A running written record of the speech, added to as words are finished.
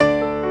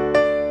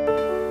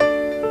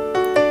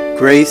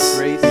Grace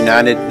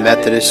United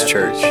Methodist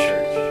Church,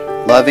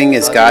 loving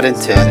as God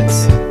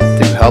intends,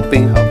 through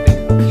helping,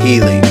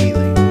 healing,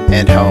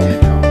 and home.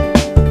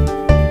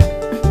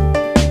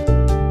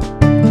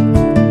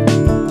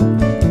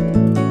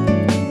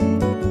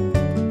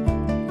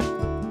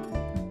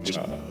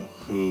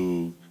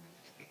 Who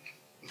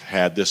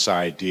had this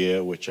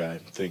idea, which I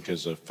think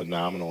is a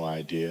phenomenal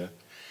idea.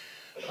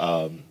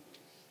 I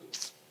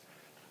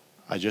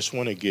just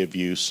want to give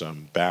you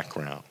some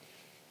background.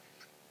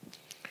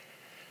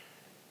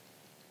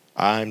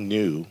 I'm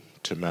new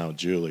to Mount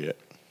Juliet,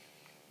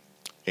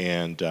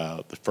 and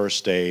the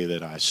first day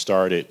that I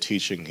started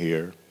teaching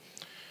here,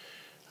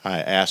 I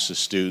asked the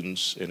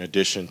students, in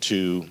addition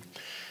to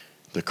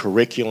the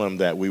curriculum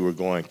that we were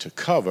going to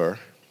cover,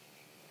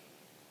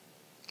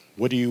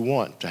 what do you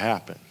want to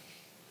happen?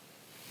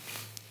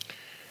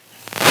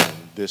 And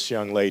this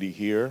young lady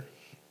here,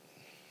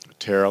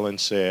 Terrellyn,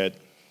 said,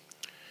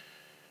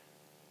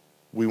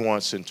 we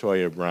want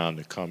Cyntoia Brown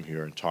to come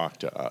here and talk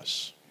to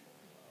us.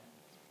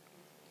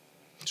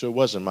 So it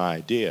wasn't my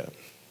idea.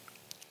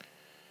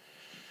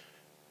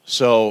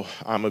 So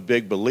I'm a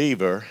big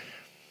believer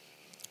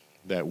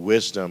that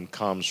wisdom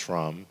comes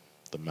from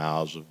the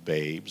mouths of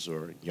babes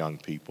or young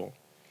people.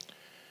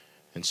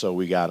 And so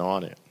we got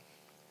on it.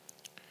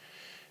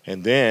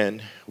 And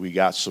then we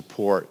got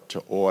support to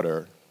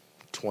order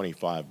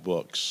 25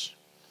 books.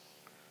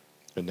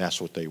 And that's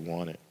what they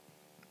wanted.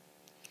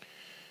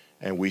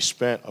 And we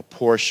spent a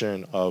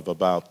portion of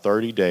about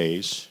 30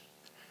 days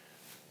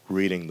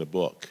reading the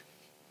book,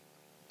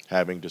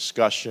 having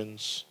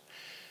discussions,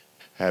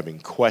 having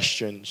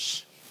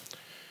questions,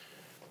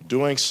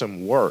 doing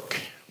some work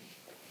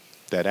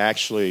that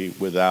actually,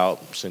 without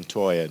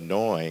Cyntoia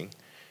knowing,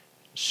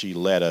 she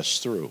led us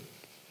through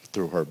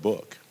her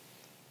book.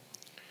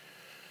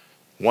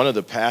 One of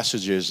the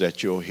passages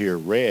that you'll hear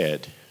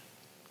read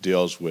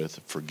deals with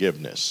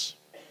forgiveness.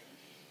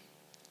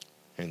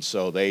 And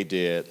so they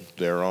did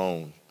their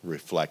own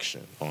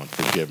reflection on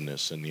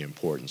forgiveness and the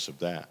importance of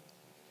that.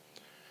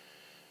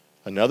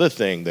 Another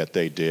thing that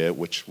they did,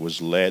 which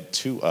was led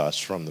to us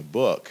from the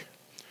book,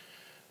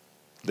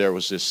 there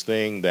was this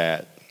thing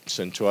that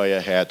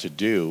Cyntoia had to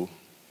do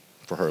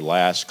for her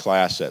last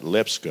class at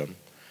Lipscomb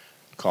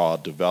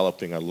called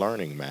Developing a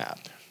Learning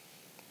Map.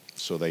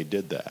 So they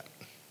did that.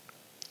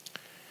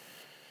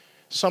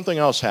 Something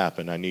else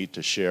happened I need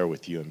to share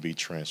with you and be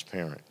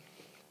transparent.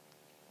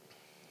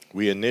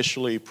 We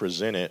initially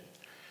presented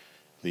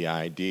the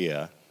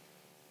idea,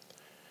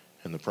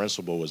 and the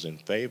principal was in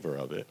favor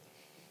of it,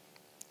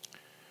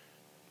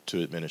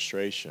 to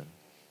administration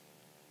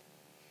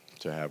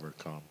to have her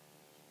come.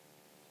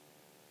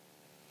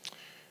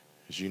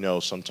 As you know,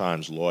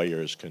 sometimes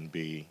lawyers can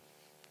be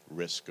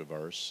risk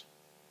averse.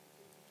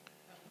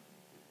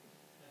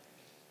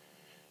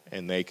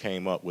 And they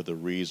came up with a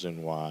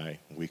reason why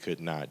we could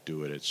not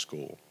do it at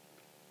school.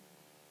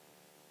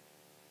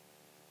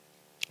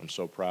 I'm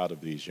so proud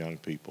of these young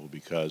people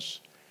because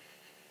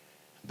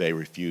they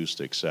refused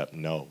to accept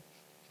no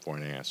for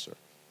an answer.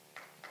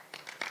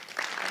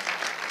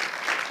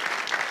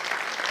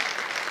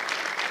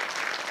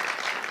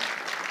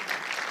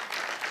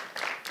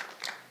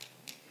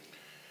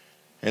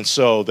 And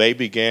so they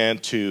began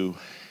to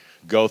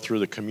go through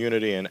the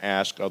community and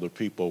ask other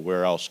people,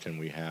 where else can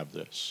we have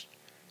this?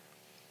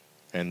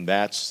 And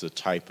that's the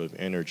type of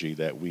energy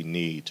that we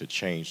need to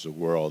change the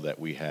world that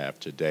we have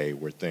today,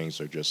 where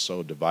things are just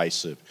so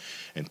divisive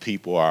and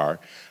people are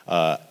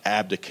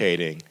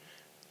abdicating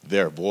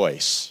their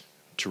voice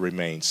to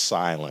remain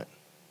silent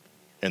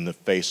in the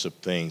face of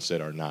things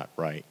that are not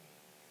right.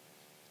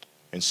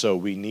 And so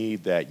we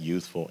need that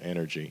youthful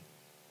energy.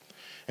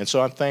 And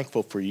so I'm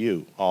thankful for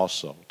you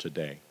also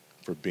today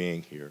for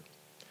being here,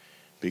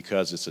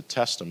 because it's a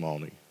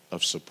testimony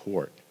of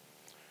support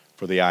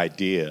for the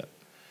idea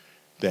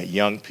that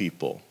young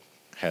people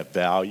have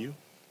value,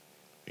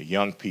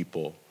 young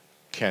people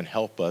can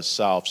help us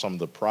solve some of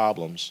the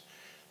problems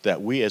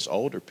that we as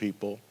older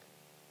people,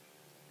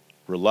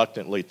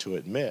 reluctantly to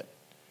admit,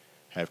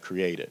 have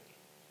created.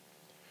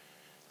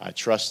 I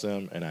trust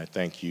them, and I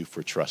thank you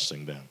for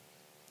trusting them.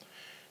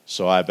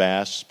 So I've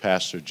asked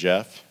Pastor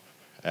Jeff,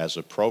 as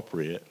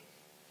appropriate,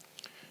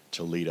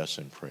 to lead us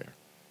in prayer.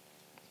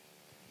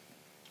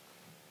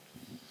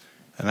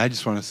 And I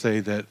just want to say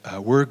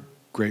that we're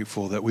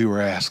grateful that we were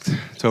asked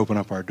to open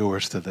up our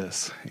doors to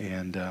this,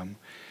 and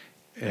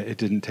it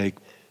didn't take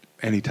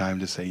any time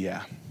to say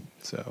yeah.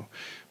 So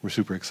we're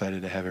super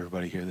excited to have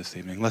everybody here this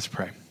evening. Let's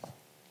pray.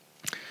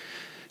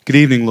 Good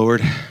evening,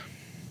 Lord.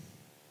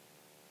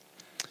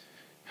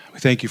 We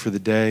thank you for the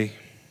day.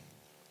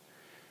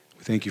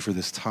 We thank you for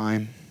this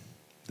time,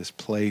 this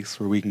place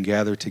where we can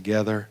gather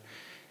together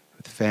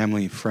with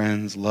family,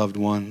 friends, loved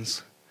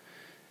ones,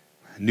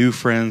 new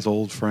friends,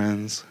 old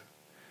friends,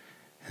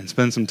 and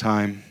spend some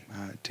time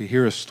to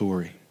hear a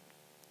story,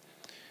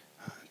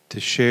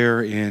 to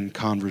share in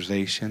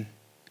conversation,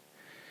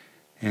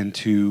 and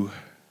to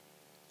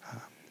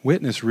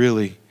witness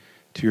really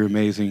to your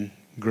amazing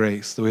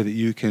grace, the way that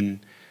you can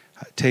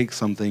take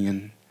something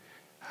and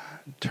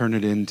turn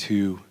it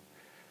into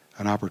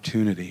an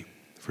opportunity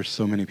for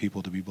so many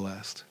people to be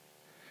blessed.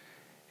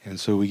 And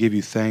so we give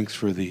you thanks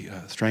for the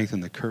strength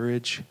and the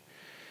courage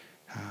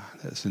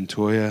that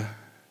Cyntoia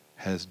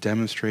has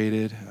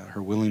demonstrated,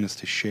 her willingness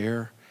to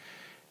share.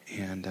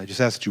 And I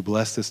just ask that you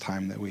bless this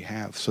time that we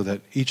have so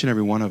that each and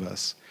every one of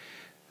us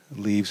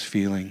leaves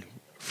feeling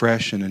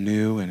fresh and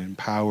anew and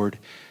empowered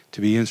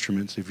to be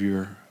instruments of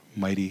your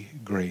mighty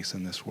grace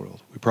in this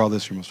world. We pray all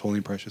this in your most holy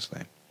and precious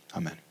name.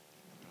 Amen.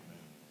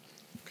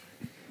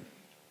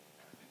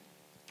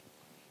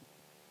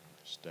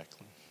 It's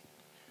Declan.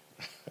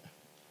 I'm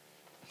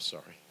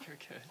sorry. You're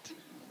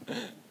good.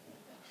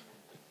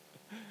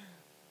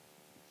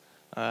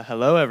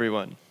 Hello,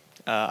 everyone.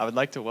 I would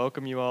like to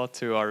welcome you all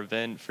to our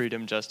event,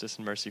 Freedom, Justice,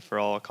 and Mercy for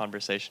All, a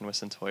conversation with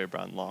Cyntoia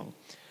Brown Long.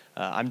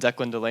 I'm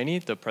Declan Delaney,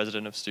 the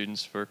president of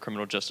Students for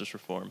Criminal Justice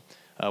Reform.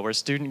 We're a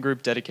student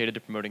group dedicated to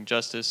promoting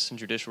justice and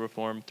judicial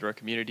reform through our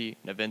community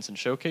and events and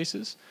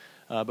showcases.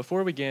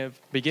 Before we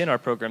begin our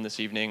program this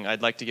evening,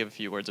 I'd like to give a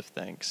few words of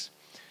thanks.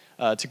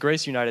 To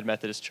Grace United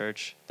Methodist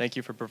Church, thank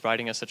you for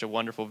providing us such a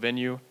wonderful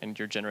venue and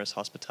your generous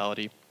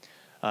hospitality.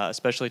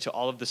 Especially to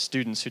all of the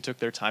students who took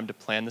their time to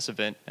plan this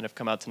event and have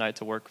come out tonight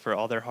to work for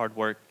all their hard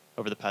work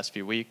over the past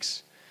few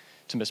weeks.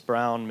 To Ms.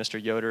 Brown, Mr.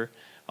 Yoder,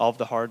 all of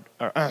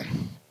the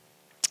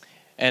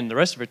and the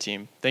rest of our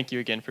team, thank you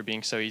again for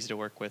being so easy to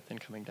work with and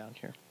coming down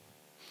here.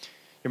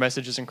 Your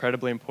message is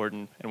incredibly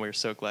important, and we are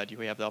so glad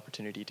we have the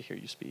opportunity to hear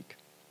you speak.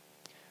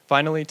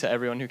 Finally, to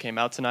everyone who came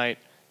out tonight,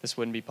 this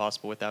wouldn't be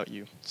possible without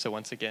you. So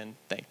once again,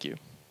 thank you.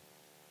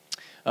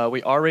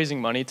 We are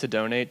raising money to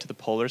donate to the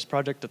Polars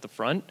Project at the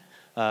front.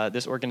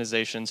 This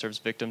organization serves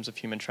victims of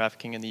human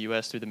trafficking in the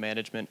U.S. through the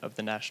management of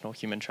the National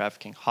Human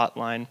Trafficking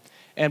Hotline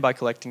and by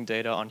collecting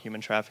data on human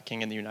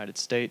trafficking in the United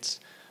States.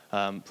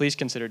 Please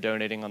consider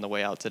donating on the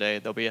way out today.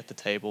 They'll be at the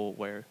table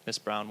where Ms.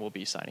 Brown will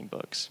be signing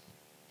books.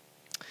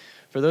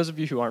 For those of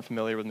you who aren't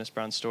familiar with Ms.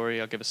 Brown's story,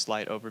 I'll give a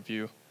slight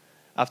overview.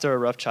 After a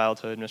rough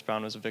childhood, Ms.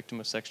 Brown was a victim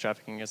of sex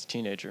trafficking as a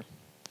teenager.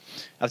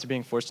 After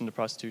being forced into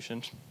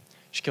prostitution,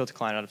 she killed a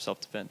client out of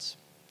self-defense.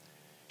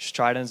 She was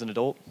tried as an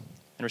adult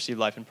and received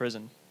life in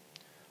prison.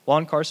 While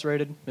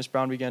incarcerated, Ms.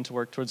 Brown began to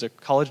work towards a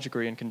college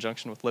degree in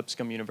conjunction with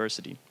Lipscomb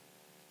University.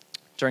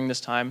 During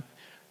this time,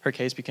 her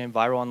case became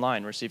viral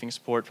online, receiving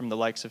support from the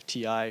likes of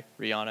T.I.,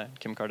 Rihanna, and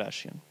Kim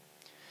Kardashian.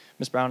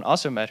 Ms. Brown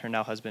also met her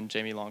now husband,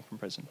 Jamie Long, from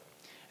prison,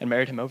 and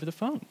married him over the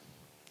phone.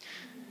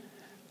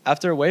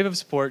 After a wave of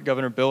support,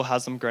 Governor Bill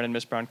Haslam granted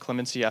Ms. Brown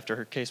clemency after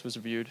her case was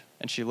reviewed,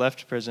 and she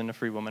left prison a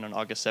free woman on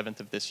August 7th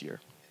of this year.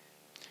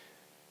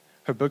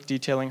 Her book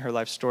detailing her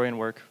life story and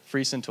work,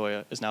 Free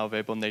Cyntoia, is now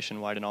available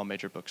nationwide in all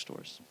major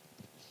bookstores.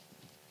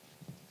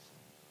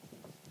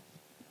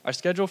 Our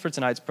schedule for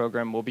tonight's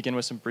program will begin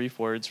with some brief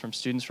words from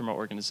students from our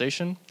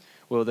organization.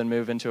 We will then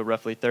move into a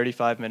roughly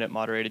 35-minute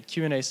moderated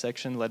Q&A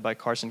section led by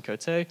Carson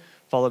Cote,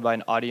 followed by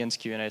an audience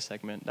Q&A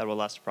segment that will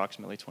last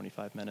approximately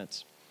 25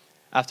 minutes.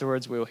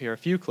 Afterwards, we will hear a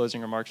few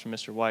closing remarks from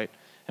Mr. White,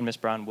 and Ms.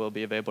 Brown will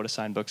be available to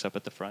sign books up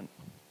at the front.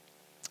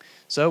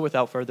 So,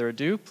 without further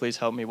ado, please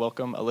help me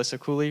welcome Alyssa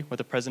Cooley with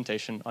a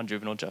presentation on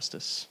juvenile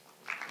justice.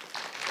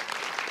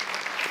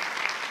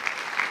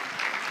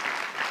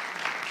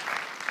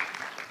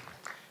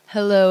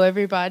 Hello,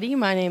 everybody.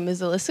 My name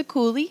is Alyssa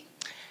Cooley,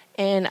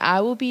 and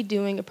I will be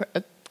doing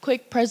a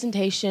quick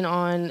presentation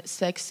on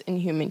sex and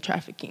human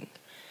trafficking.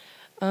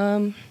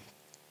 There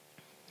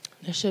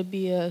should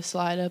be a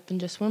slide up in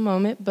just one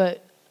moment,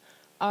 but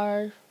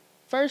our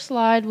first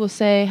slide will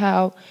say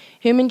how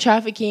human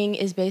trafficking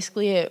is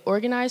basically an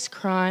organized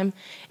crime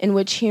in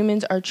which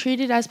humans are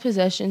treated as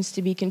possessions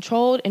to be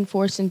controlled and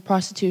forced in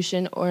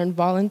prostitution or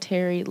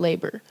involuntary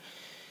labor.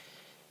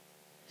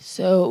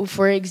 So,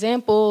 for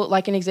example,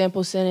 like an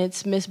example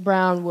sentence, Miss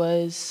Brown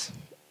was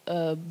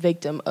a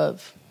victim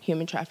of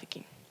human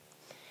trafficking.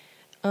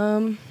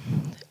 So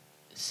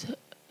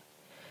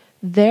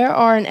there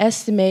are an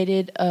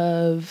estimated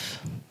of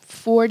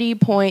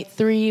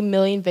 40.3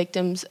 million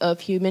victims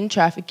of human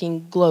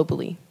trafficking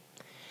globally,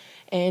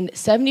 and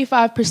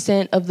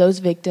 75% of those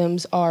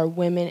victims are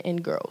women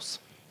and girls.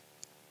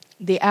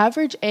 The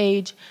average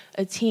age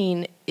a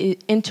teen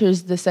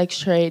enters the sex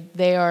trade,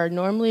 they are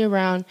normally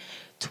around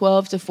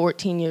 12 to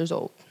 14 years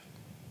old.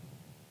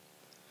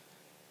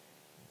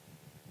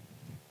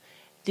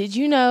 Did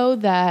you know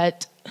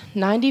that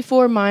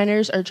 94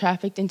 minors are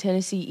trafficked in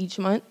Tennessee each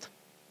month?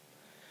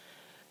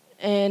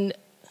 And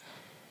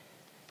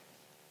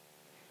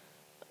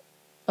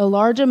a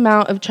large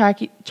amount of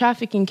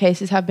trafficking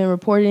cases have been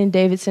reported in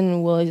Davidson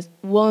and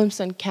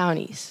Williamson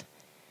counties.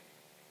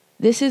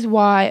 This is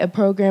why a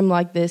program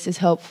like this is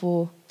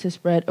helpful to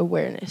spread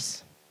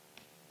awareness.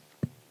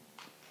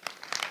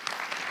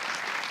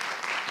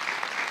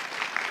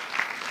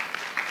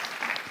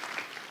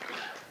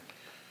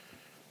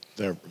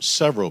 There are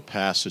several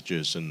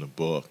passages in the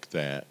book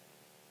that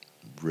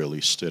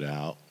really stood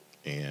out,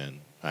 and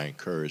I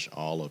encourage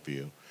all of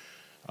you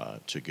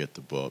to get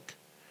the book.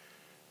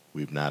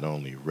 We've not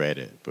only read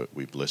it, but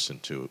we've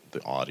listened to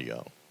the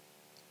audio,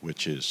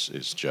 which is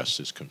just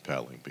as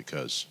compelling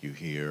because you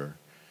hear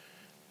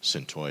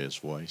Cyntoia's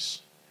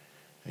voice,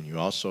 And you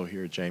also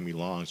hear Jamie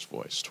Long's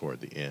voice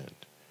toward the end.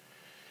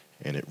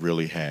 And it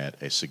really had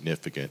a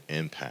significant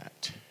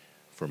impact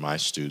for my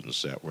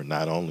students that were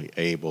not only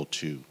able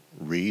to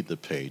read the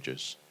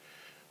pages,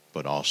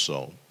 but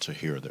also to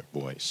hear their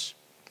voice.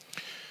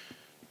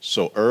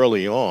 So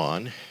early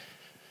on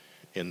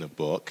in the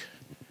book,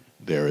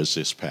 there is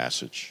this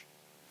passage.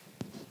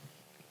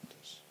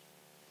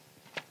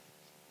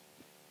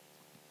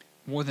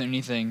 More than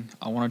anything,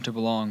 I wanted to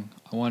belong.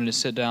 I wanted to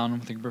sit down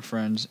with a group of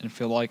friends and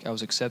feel like I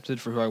was accepted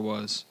for who I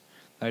was.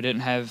 That I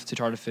didn't have to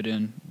try to fit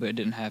in, but it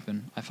didn't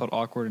happen. I felt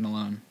awkward and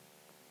alone.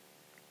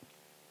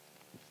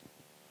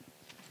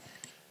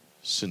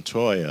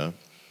 Cyntoia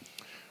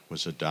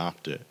was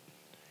adopted,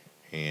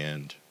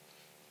 and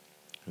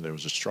there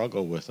was a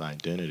struggle with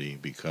identity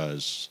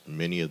because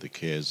many of the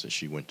kids that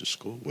she went to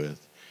school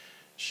with,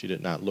 she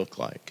did not look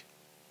like.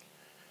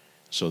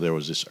 So there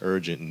was this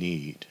urgent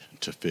need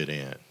to fit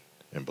in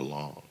and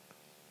belong.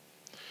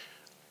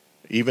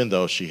 Even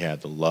though she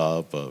had the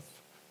love of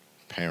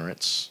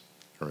parents,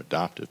 her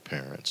adoptive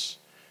parents,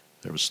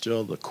 there was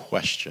still the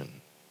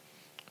question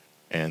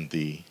and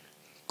the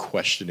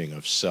questioning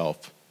of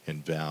self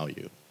and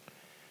value.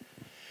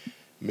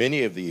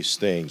 Many of these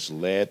things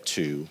led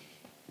to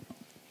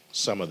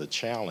some of the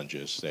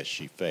challenges that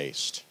she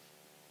faced.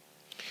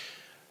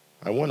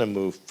 I want to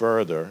move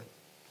further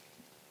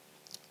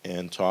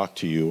and talk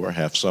to you or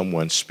have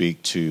someone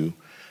speak to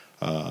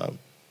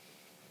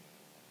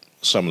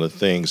some of the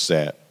things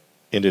that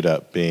ended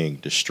up being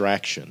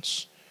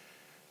distractions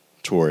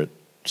toward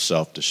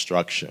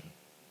self-destruction.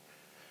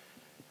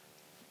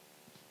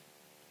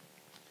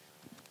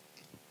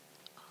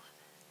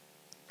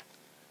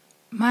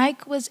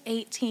 Mike was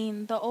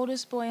 18, the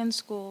oldest boy in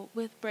school,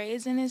 with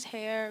braids in his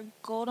hair,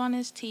 gold on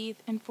his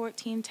teeth, and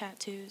 14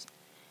 tattoos.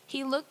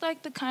 He looked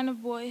like the kind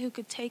of boy who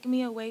could take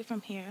me away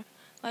from here,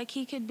 like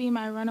he could be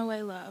my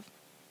runaway love.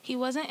 He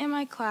wasn't in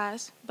my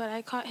class, but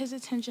I caught his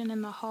attention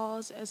in the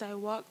halls as I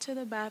walked to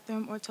the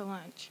bathroom or to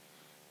lunch.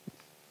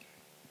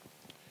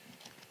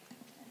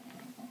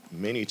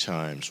 Many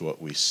times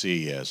what we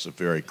see as a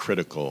very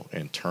critical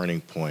and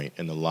turning point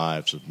in the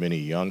lives of many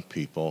young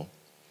people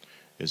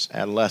is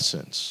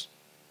adolescence.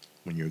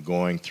 When you're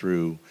going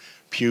through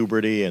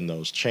puberty and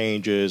those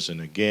changes,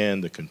 and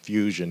again, the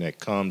confusion that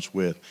comes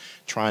with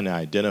trying to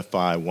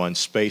identify one's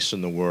space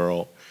in the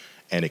world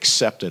and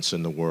acceptance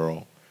in the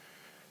world,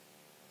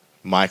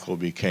 Michael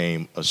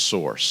became a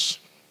source,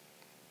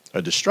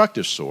 a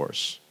destructive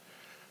source,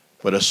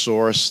 but a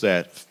source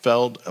that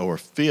filled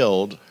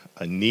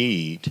a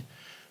need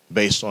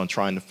based on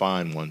trying to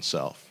find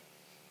oneself.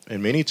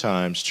 And many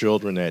times,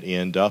 children that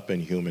end up in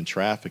human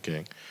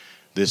trafficking,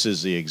 this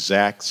is the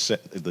exact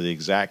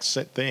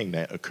thing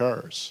that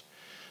occurs.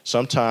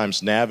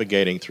 Sometimes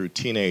navigating through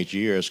teenage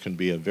years can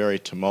be a very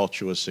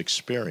tumultuous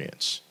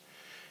experience.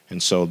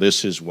 And so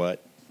this is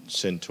what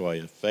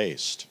Cyntoia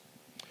faced.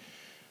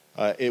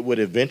 It would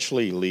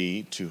eventually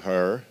lead to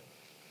her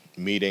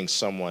meeting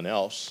someone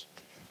else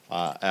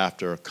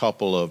after a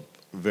couple of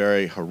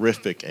very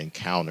horrific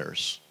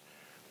encounters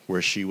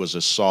where she was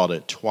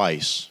assaulted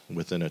twice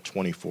within a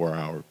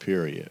 24-hour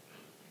period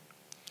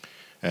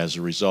as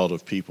a result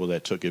of people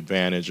that took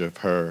advantage of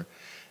her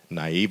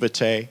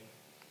naivete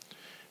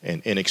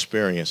and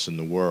inexperience in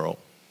the world.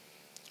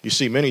 You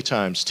see, many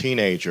times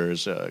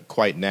teenagers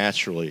quite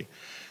naturally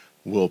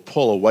will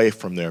pull away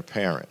from their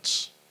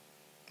parents.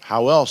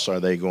 How else are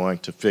they going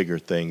to figure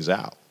things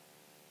out?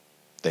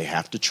 They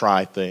have to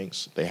try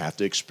things. They have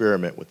to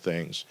experiment with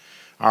things.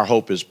 Our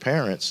hope as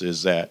parents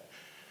is that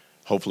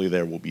hopefully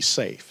they will be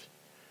safe.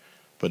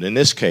 But in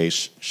this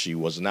case, she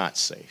was not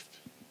safe.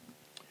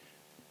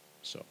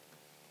 So.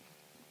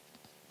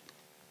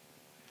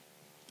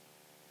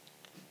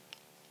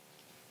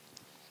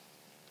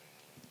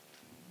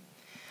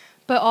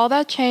 But all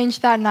that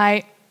changed that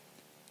night.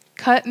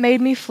 Cut made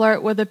me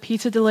flirt with a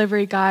pizza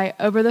delivery guy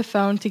over the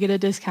phone to get a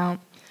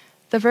discount.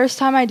 The first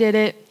time I did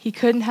it, he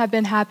couldn't have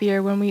been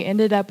happier when we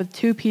ended up with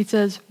 2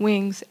 pizzas,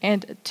 wings,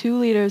 and 2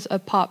 liters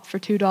of pop for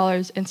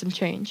 $2 and some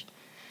change.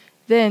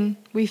 Then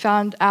we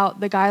found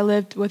out the guy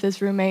lived with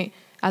his roommate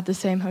at the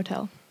same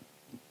hotel.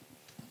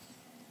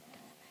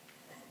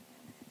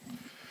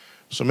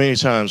 So many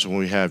times when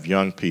we have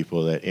young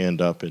people that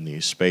end up in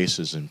these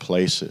spaces and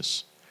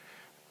places,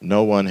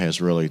 no one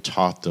has really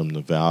taught them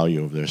the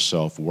value of their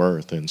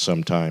self-worth, and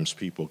sometimes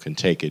people can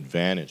take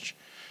advantage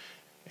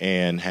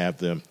and have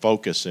them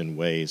focus in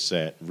ways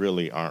that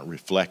really aren't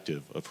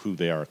reflective of who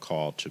they are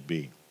called to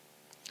be.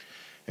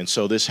 And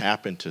so this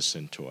happened to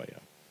Cyntoia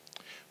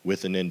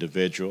with an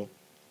individual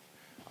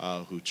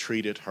who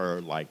treated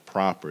her like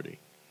property,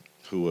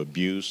 who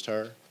abused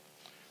her,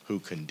 who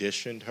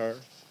conditioned her,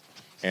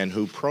 and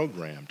who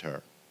programmed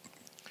her.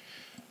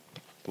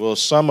 Well,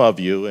 some of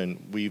you, and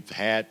we've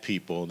had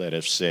people that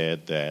have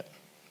said that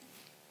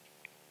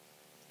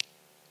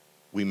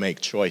we make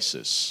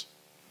choices.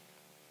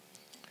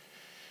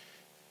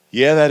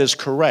 Yeah, that is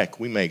correct.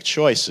 We make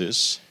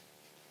choices,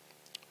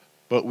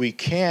 but we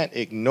can't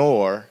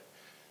ignore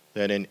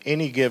that in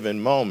any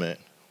given moment,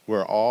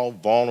 we're all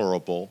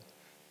vulnerable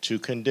to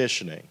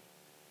conditioning.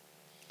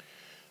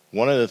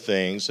 One of the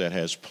things that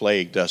has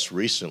plagued us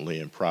recently,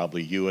 and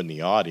probably you in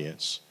the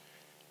audience,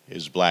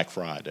 is Black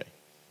Friday.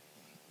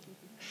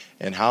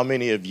 And how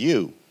many of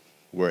you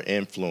were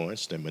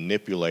influenced and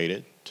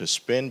manipulated to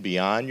spend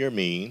beyond your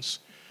means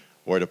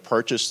or to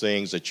purchase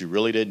things that you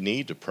really didn't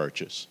need to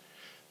purchase?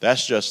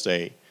 That's just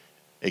an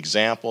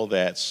example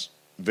that's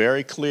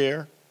very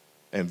clear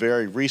and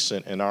very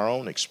recent in our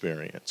own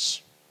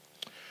experience.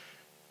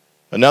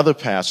 Another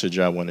passage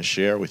I want to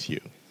share with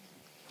you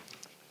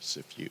is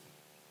if you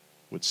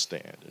would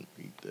stand and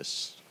read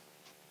this.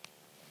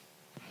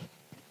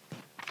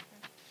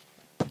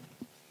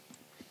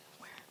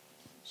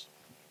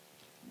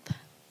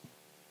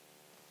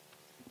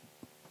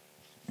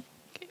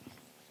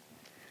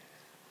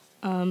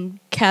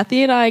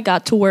 Kathy and I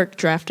got to work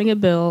drafting a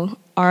bill.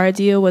 Our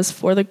idea was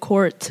for the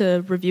court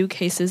to review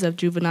cases of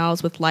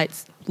juveniles with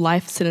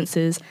life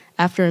sentences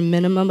after a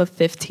minimum of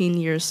 15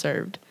 years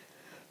served.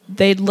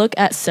 They'd look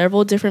at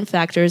several different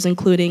factors,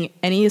 including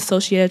any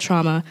associated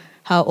trauma,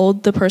 how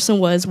old the person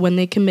was when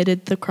they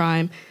committed the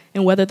crime,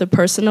 and whether the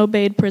person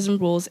obeyed prison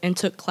rules and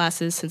took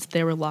classes since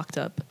they were locked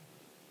up.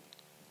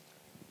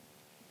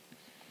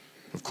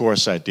 Of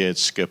course, I did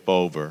skip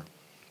over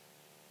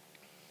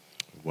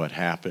what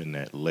happened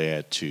that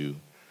led to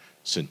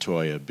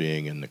Cyntoia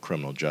being in the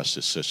criminal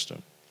justice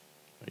system.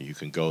 You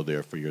can go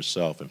there for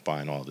yourself and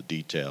find all the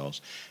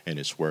details, and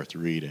it's worth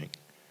reading.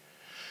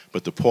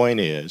 But the point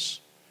is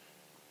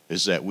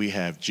that we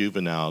have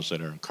juveniles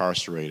that are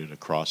incarcerated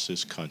across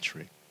this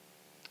country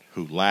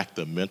who lack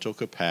the mental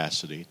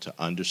capacity to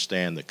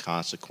understand the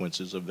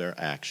consequences of their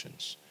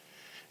actions,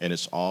 and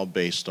it's all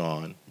based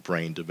on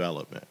brain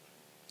development.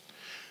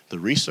 The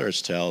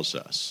research tells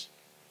us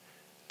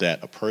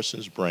that a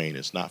person's brain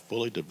is not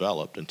fully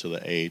developed until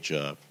the age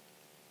of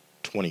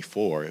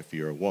 24 if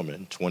you're a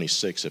woman,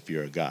 26 if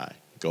you're a guy.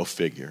 Go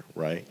figure,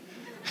 right?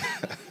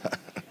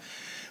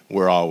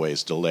 We're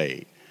always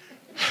delayed.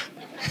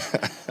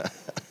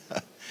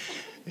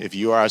 If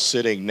you are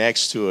sitting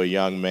next to a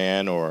young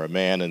man or a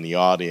man in the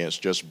audience,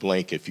 just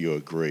blink if you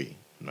agree.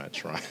 I'm not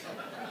trying.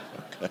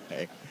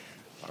 Okay,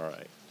 all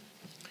right.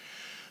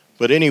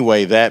 But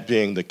anyway, that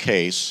being the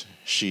case,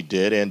 she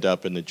did end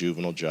up in the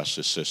juvenile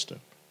justice system.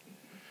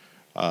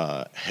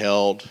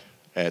 Held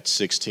at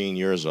 16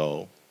 years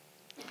old,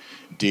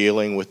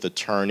 dealing with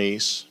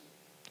attorneys,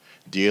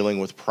 dealing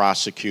with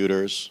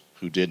prosecutors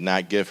who did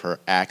not give her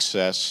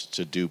access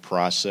to due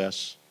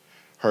process,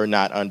 her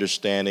not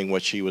understanding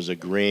what she was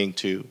agreeing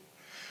to,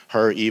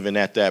 her even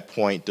at that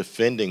point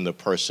defending the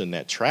person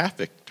that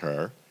trafficked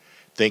her,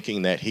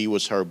 thinking that he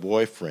was her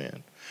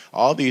boyfriend.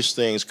 All these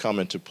things come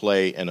into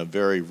play in a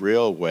very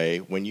real way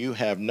when you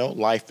have no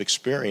life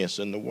experience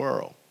in the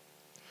world.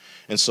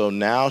 And so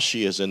now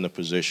she is in the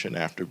position,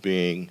 after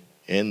being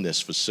in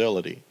this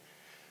facility,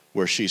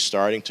 where she's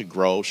starting to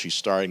grow, she's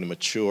starting to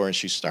mature, and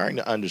she's starting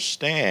to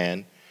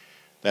understand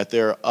that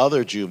there are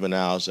other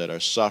juveniles that are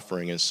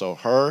suffering. And so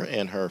her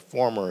and her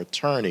former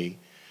attorney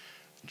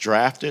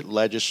drafted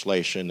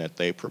legislation that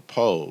they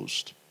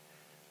proposed,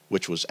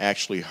 which was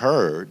actually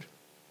heard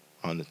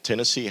on the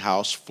Tennessee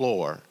House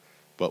floor,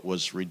 but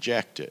was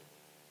rejected.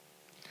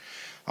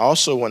 I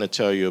also want to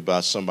tell you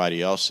about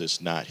somebody else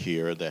that's not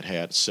here that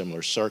had a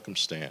similar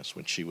circumstance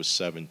when she was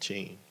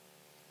 17.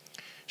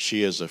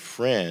 She is a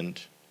friend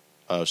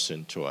of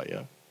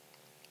Cyntoia,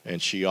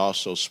 and she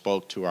also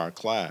spoke to our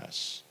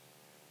class,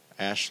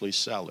 Ashley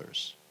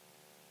Sellers.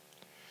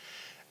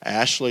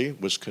 Ashley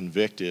was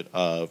convicted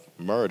of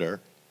murder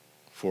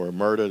for a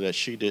murder that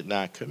she did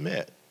not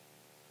commit.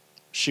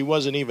 She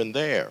wasn't even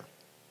there.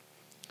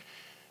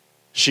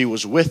 She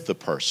was with the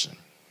person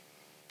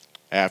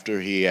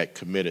after he had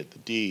committed the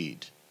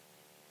deed.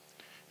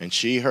 And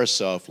she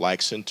herself, like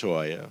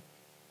Cyntoia,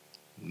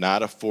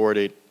 not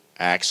afforded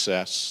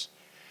access,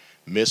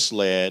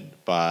 misled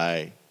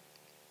by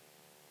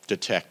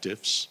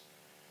detectives,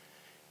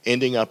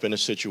 ending up in a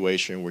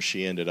situation where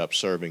she ended up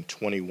serving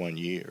 21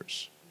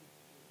 years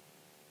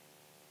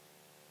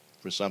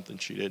for something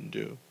she didn't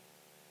do.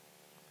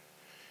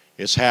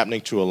 It's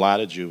happening to a lot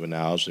of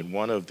juveniles, and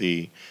one of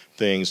the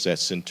things that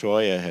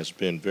Cyntoia has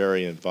been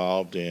very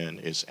involved in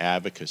is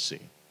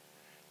advocacy.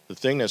 The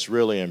thing that's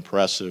really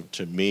impressive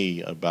to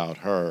me about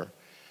her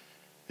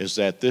is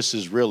that this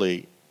is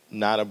really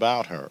not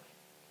about her,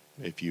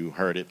 if you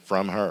heard it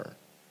from her.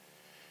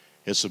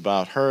 It's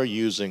about her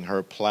using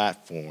her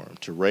platform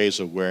to raise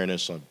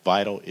awareness on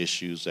vital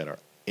issues that are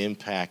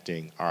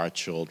impacting our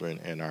children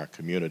and our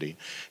community.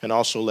 And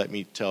also, let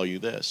me tell you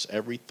this,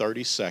 every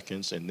 30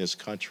 seconds in this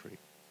country,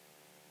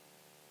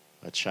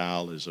 a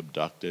child is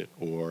abducted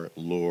or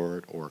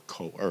lured or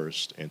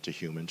coerced into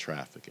human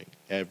trafficking.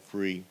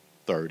 Every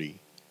 30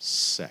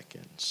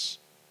 seconds.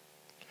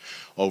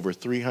 Over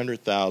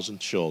 300,000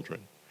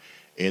 children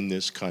in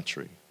this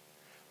country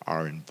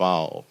are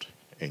involved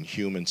in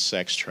human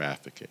sex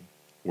trafficking,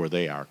 where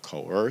they are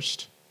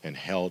coerced and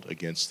held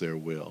against their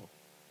will.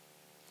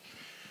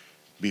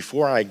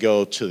 Before I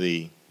go to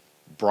the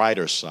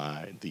brighter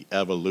side, the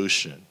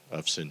evolution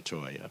of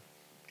Cyntoia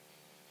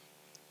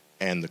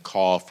and the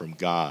call from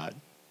God,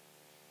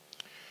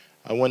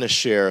 I want to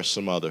share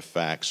some other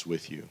facts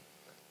with you.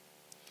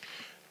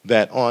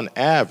 That on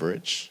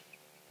average,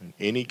 on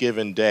any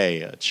given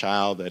day, a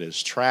child that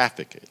is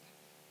trafficked,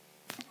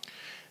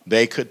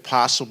 they could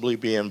possibly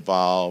be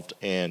involved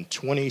in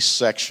 20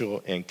 sexual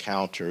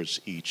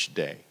encounters each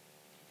day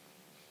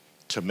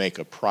to make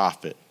a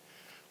profit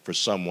for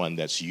someone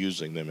that's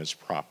using them as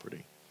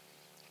property.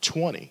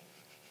 20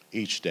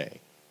 each day.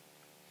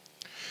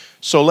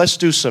 So let's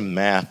do some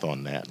math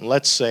on that.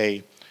 Let's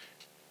say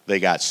they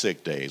got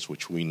sick days,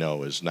 which we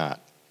know is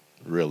not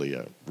really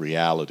a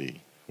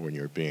reality when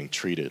you're being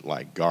treated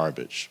like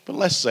garbage. But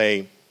let's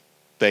say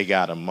they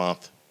got a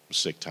month of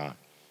sick time.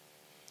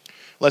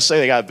 Let's say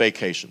they got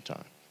vacation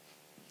time.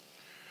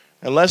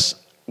 And let's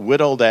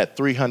whittle that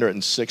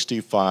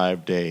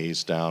 365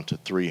 days down to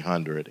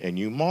 300, and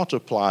you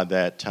multiply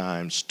that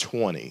times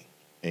 20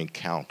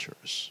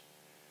 encounters.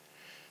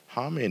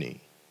 How many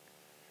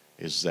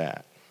is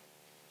that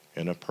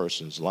in a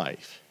person's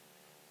life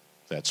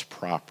that's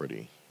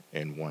property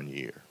in 1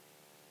 year?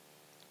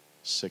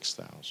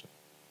 6,000.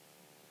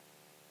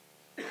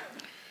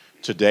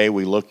 Today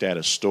we looked at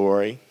a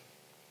story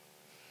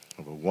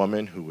of a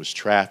woman who was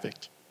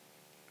trafficked,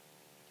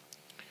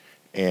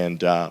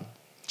 and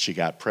she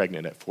got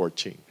pregnant at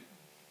 14.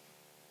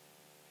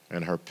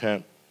 And her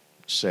pimp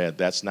said,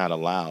 that's not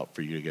allowed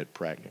for you to get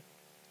pregnant.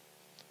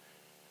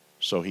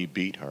 So he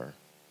beat her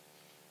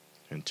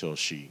until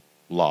she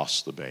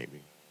lost the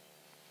baby.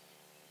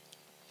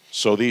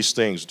 So these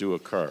things do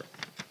occur.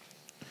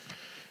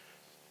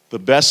 The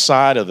best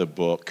side of the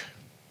book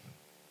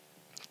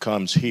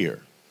comes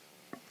here.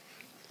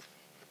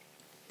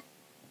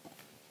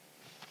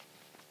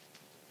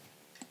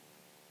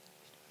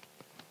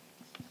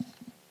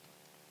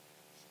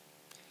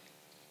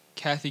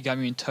 Kathy got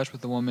me in touch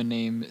with a woman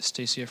named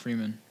Stacia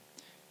Freeman,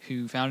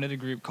 who founded a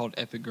group called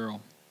Epic Girl.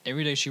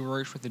 Every day she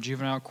works with the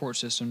juvenile court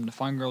system to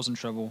find girls in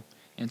trouble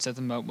and set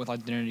them up with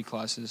identity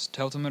classes to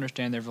help them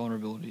understand their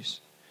vulnerabilities,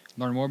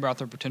 learn more about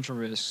their potential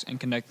risks, and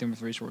connect them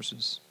with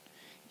resources.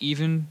 We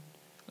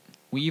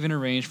even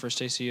arranged for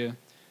Stacia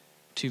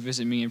to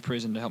visit me in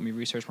prison to help me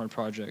research my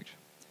project.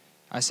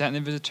 I sat in the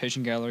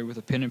visitation gallery with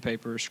a pen and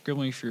paper,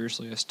 scribbling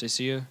furiously as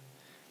Stacia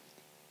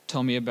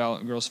told me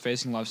about girls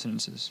facing life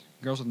sentences,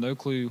 girls with no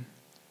clue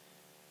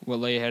what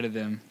lay ahead of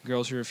them,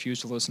 girls who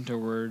refused to listen to a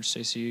word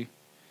Stacia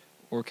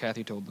or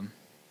Kathy told them.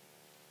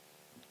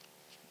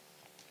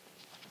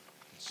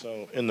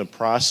 So in the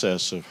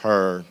process of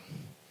her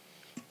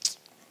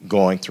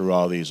going through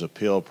all these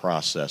appeal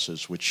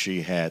processes, which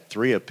she had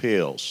 3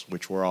 appeals,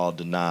 which were all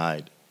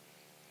denied,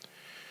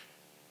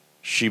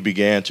 she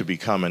began to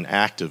become an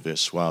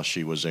activist while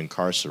she was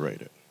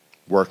incarcerated,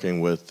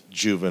 working with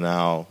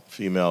juvenile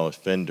female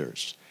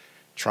offenders,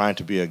 trying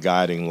to be a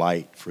guiding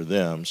light for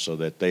them so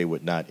that they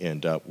would not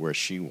end up where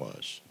she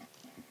was.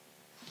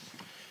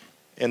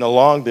 And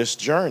along this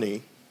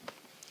journey,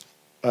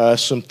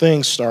 some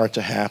things started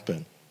to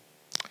happen.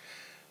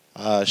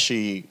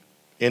 She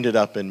ended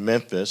up in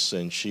Memphis,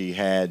 and she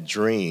had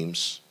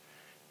dreams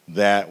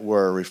that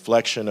were a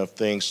reflection of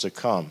things to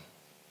come.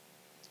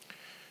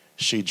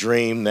 She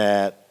dreamed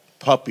that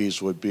puppies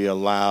would be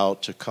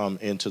allowed to come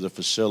into the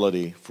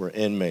facility for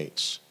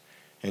inmates,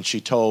 and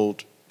she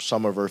told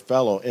some of her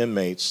fellow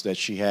inmates that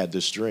she had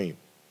this dream.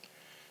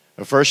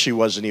 At first, she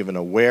wasn't even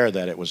aware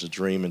that it was a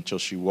dream until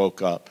she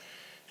woke up,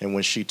 and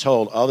when she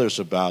told others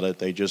about it,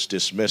 they just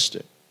dismissed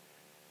it,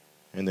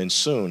 and then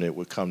soon it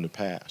would come to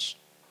pass.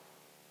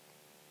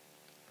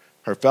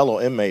 Her fellow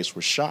inmates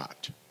were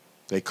shocked.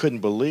 They couldn't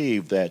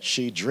believe that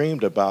she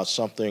dreamed about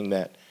something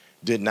that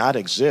did not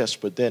exist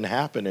but then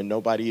happened, and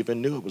nobody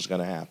even knew it was going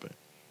to happen.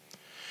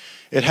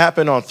 It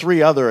happened on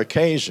 3 other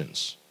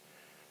occasions.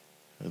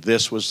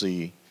 This was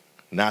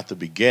not the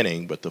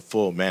beginning, but the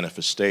full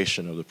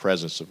manifestation of the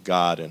presence of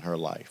God in her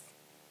life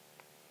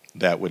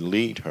that would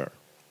lead her.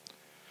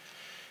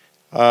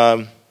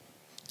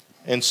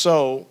 And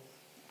so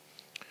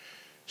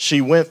she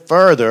went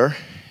further,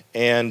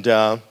 and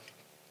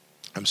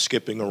I'm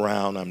skipping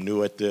around. I'm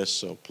new at this,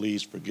 so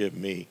please forgive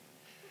me.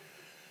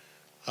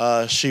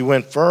 She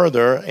went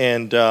further,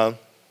 and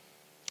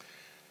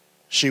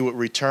she would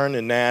return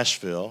to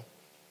Nashville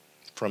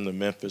from the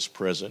Memphis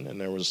prison, and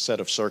there was a set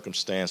of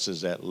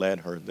circumstances that led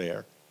her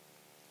there.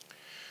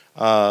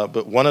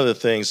 But one of the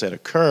things that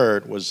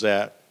occurred was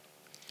that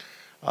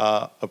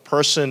a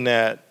person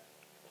that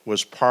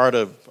was part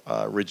of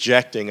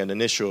rejecting an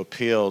initial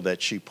appeal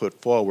that she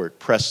put forward,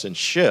 Preston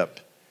Shipp,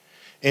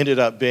 ended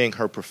up being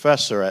her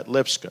professor at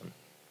Lipscomb.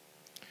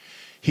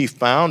 He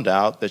found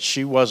out that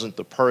she wasn't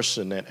the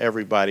person that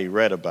everybody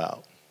read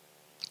about.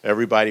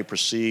 Everybody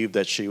perceived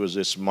that she was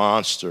this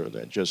monster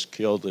that just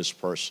killed this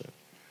person.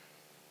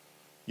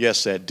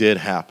 Yes, that did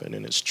happen,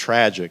 and it's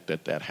tragic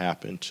that that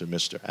happened to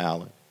Mr.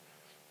 Allen.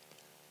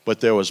 But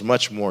there was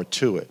much more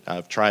to it.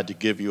 I've tried to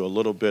give you a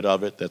little bit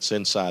of it that's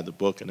inside the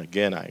book, and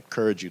again, I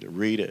encourage you to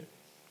read it.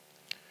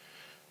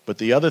 But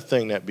the other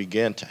thing that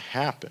began to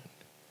happen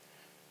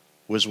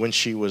was when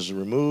she was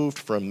removed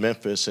from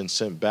Memphis and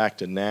sent back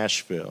to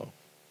Nashville,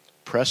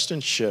 Preston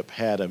Shipp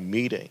had a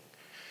meeting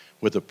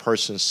with a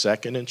person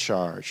second in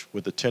charge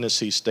with the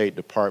Tennessee State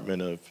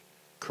Department of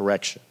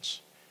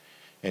Corrections.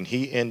 And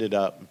he ended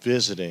up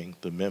visiting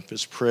the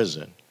Memphis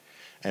prison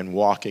and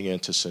walking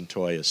into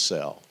Cyntoia's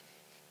cell.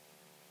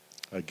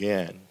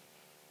 Again,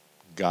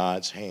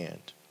 God's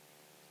hand.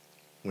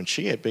 When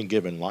she had been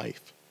given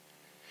life,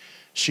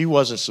 she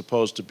wasn't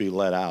supposed to be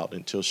let out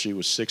until she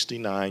was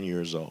 69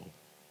 years old.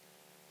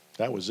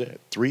 That was it.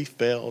 3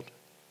 failed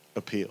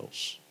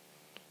appeals.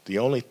 The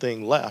only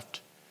thing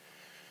left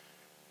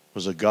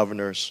was a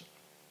governor's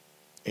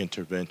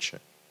intervention.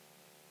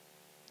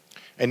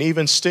 And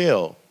even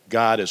still,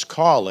 God is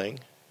calling,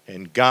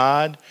 and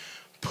God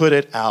put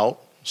it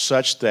out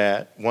such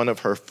that one of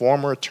her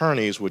former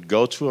attorneys would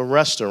go to a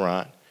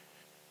restaurant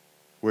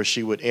where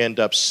she would end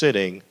up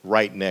sitting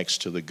right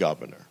next to the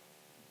governor.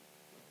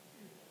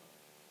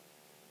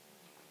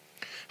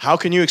 How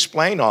can you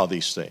explain all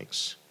these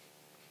things?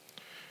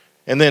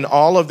 And then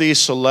all of these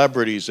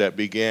celebrities that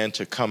began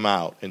to come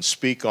out and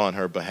speak on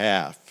her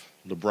behalf,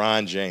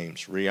 LeBron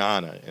James,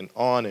 Rihanna, and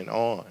on and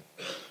on.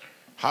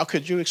 How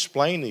could you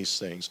explain these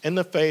things in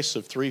the face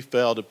of 3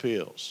 failed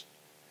appeals?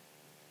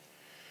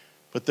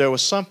 But there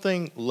was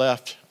something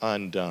left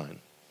undone,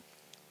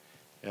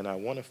 and I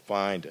want to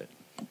find it.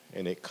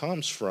 And it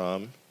comes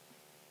from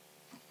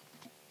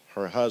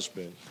her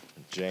husband,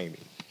 Jamie.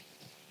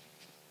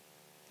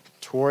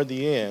 Toward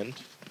the end,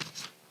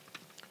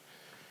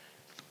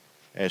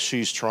 as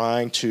she's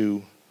trying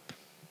to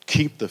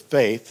keep the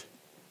faith,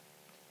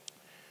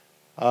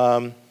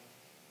 there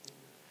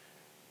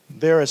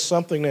is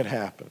something that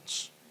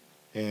happens.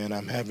 And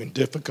I'm having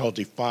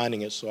difficulty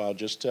finding it, so I'll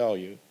just tell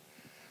you.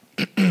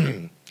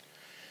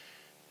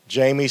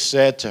 Jamie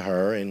said to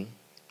her, and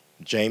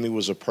Jamie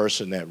was a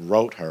person that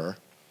wrote her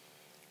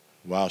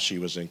while she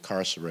was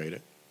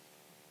incarcerated,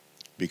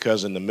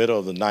 because in the middle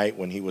of the night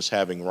when he was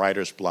having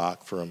writer's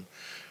block from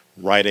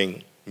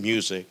writing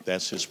music,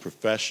 that's his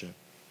profession,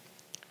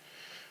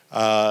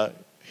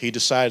 he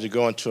decided to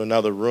go into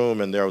another room,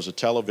 and there was a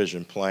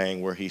television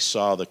playing where he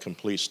saw the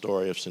complete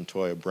story of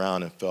Cyntoia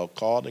Brown and felt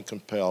called and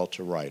compelled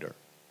to write her.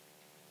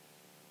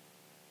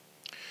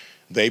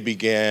 They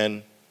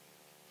began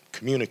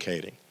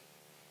communicating.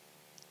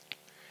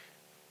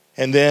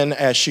 And then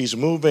as she's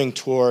moving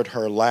toward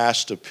her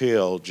last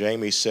appeal,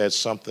 Jamie said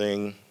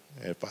something,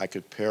 if I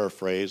could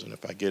paraphrase, and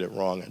if I get it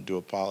wrong, I do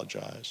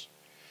apologize.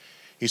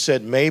 He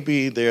said,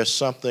 maybe there's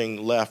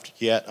something left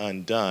yet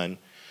undone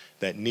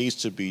that needs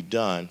to be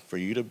done for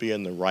you to be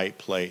in the right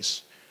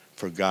place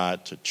for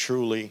God to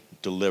truly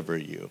deliver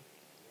you.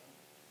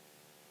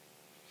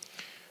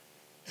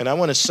 And I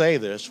want to say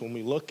this, when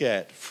we look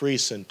at Free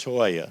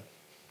Cyntoia,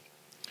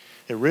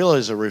 it really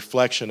is a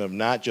reflection of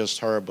not just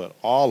her, but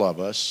all of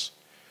us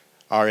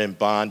are in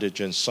bondage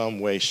in some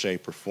way,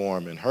 shape, or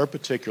form. And her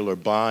particular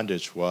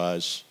bondage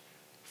was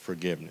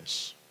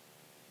forgiveness.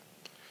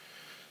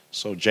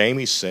 So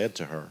Jamie said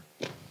to her,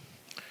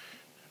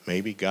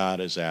 maybe God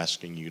is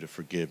asking you to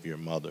forgive your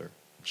mother,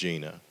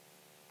 Gina,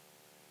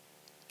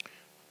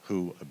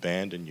 who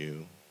abandoned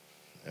you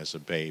as a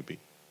baby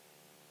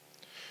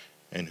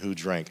and who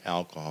drank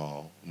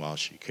alcohol while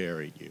she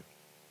carried you.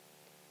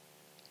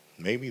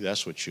 Maybe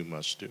that's what you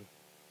must do.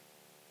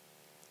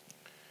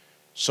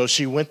 So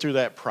she went through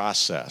that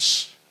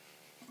process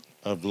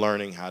of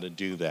learning how to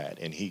do that,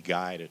 and he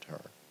guided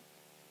her.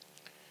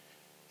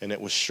 And it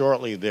was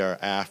shortly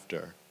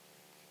thereafter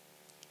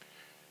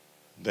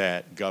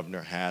that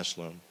Governor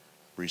Haslam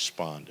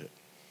responded.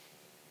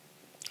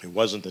 It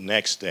wasn't the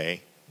next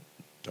day,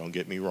 don't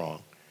get me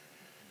wrong.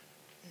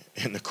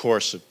 In the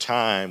course of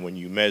time, when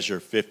you measure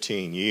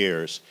 15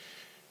 years,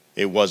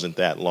 it wasn't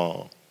that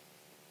long.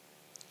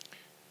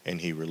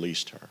 And he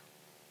released her.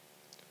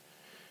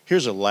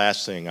 Here's the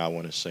last thing I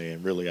want to say,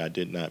 and really I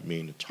did not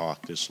mean to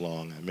talk this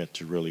long. I meant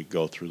to really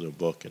go through the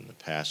book and the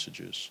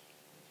passages.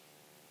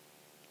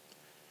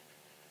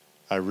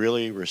 I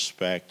really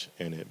respect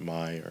and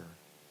admire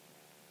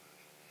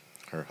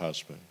her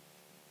husband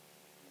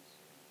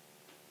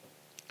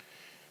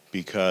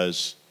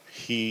because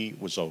he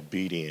was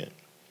obedient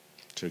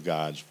to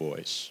God's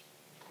voice.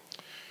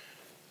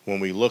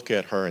 When we look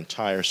at her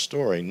entire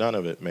story, none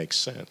of it makes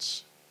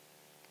sense.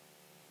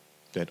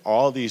 That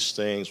all these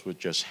things would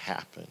just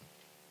happen.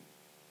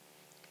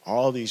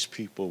 All these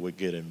people would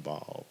get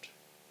involved.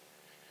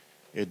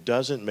 It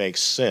doesn't make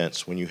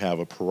sense when you have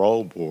a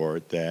parole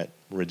board that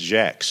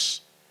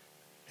rejects,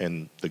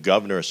 and the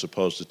governor is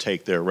supposed to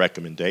take their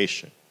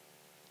recommendation,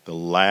 the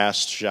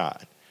last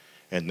shot,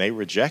 and they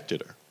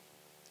rejected her.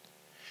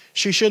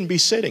 She shouldn't be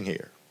sitting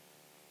here.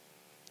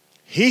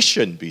 He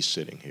shouldn't be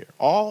sitting here.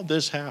 All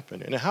this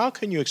happened. And how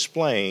can you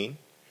explain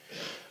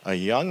a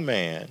young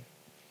man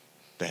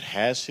that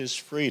has his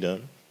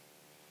freedom,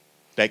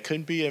 that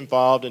couldn't be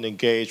involved and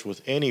engaged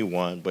with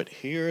anyone, but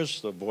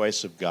hears the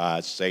voice of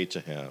God say to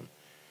him,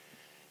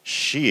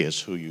 she is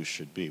who you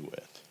should be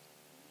with?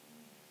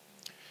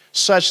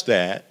 Such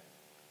that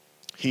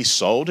he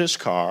sold his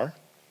car,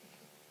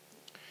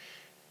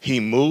 he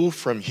moved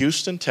from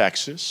Houston,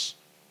 Texas,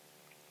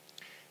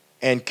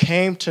 and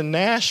came to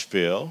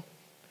Nashville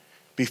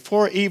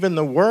before even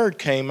the word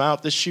came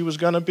out that she was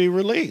going to be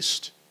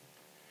released.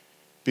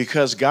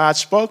 Because God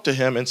spoke to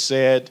him and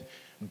said,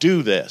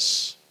 do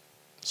this.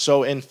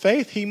 So in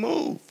faith, he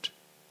moved.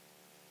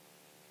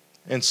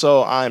 And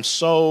so I'm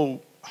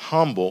so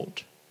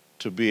humbled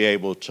to be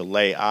able to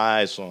lay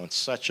eyes on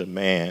such a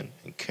man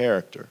and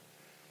character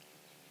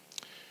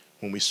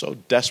when we so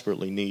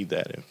desperately need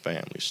that in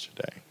families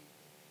today.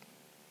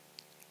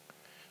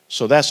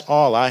 So that's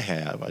all I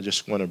have. I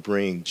just want to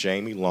bring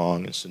Jamie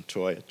Long and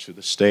Cyntoia to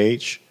the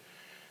stage,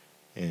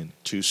 and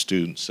two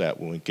students that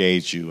will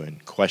engage you in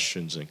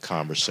questions and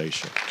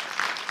conversation.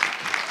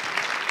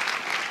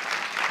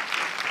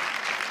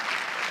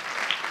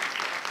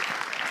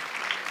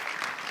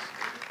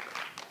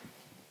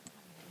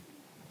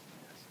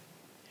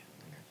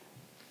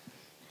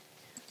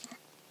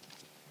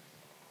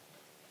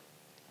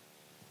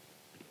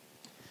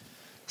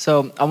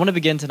 So I want to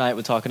begin tonight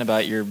with talking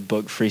about your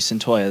book, Free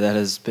Cyntoia, that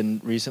has been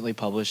recently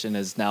published and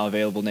is now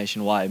available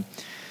nationwide.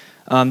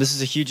 This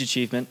is a huge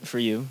achievement for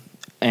you,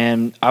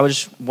 and I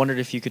just wondered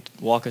if you could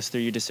walk us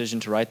through your decision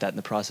to write that and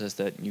the process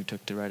that you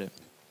took to write it.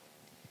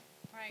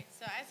 Right,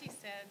 so as he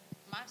said,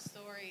 my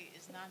story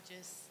is not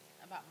just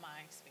about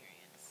my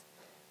experience.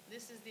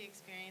 This is the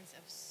experience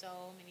of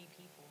so many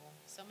people,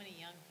 so many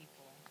young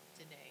people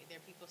today. There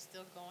are people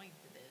still going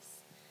through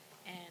this,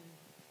 and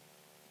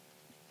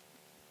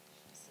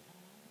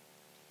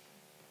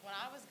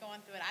when I was going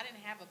through it, I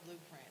didn't have a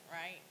blueprint,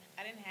 right?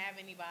 I didn't have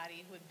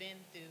anybody who had been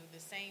through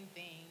the same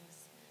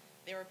things.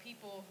 There were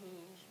people who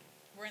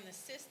were in the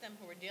system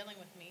who were dealing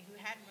with me who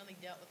hadn't really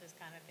dealt with this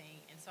kind of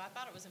thing. And so I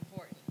thought it was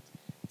important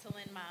to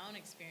lend my own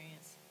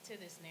experience to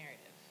this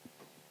narrative.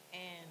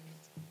 And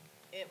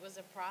it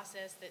was a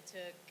process that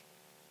took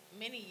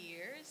many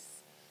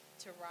years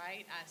to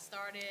write. I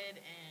started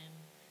and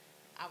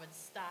I would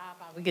stop,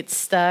 I would get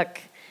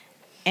stuck.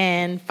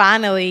 And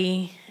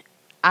finally,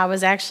 I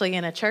was actually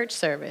in a church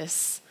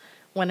service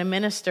when a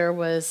minister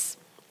was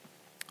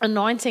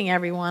anointing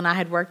everyone. I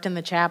had worked in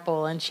the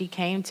chapel, and she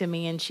came to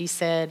me and she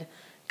said,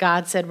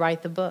 God said,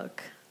 write the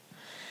book.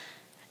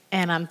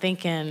 And I'm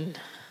thinking,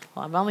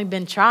 well, I've only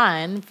been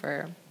trying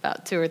for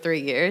about 2 or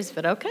 3 years,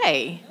 but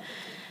okay.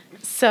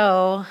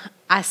 So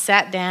I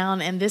sat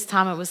down, and this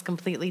time it was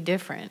completely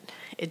different.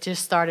 It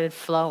just started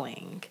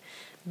flowing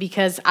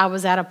because I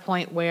was at a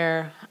point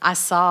where I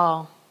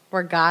saw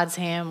where God's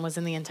hand was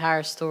in the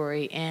entire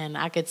story, and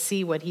I could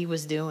see what he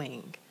was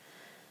doing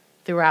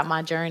throughout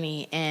my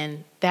journey,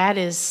 and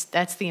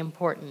that's the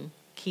important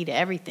key to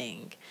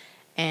everything.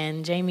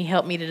 And Jamie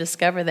helped me to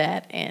discover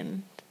that,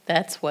 and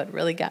that's what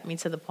really got me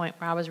to the point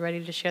where I was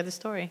ready to share the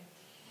story.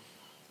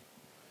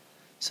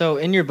 So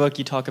in your book,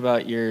 you talk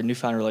about your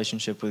newfound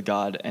relationship with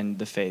God and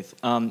the faith.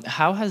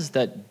 How has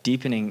that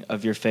deepening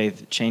of your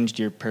faith changed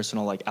your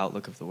personal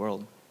outlook of the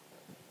world?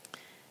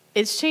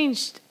 It's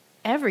changed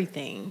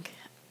everything.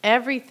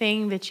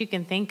 Everything that you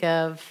can think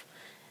of.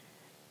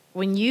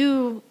 When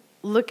you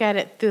look at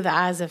it through the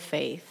eyes of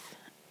faith,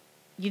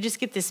 you just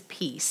get this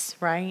peace,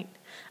 right?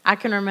 I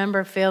can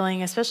remember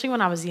feeling, especially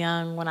when I was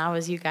young, when I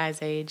was you guys'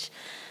 age,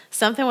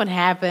 something would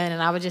happen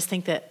and I would just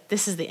think that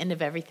this is the end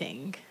of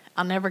everything.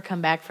 I'll never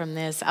come back from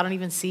this. I don't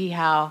even see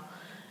how,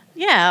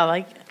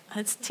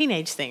 it's a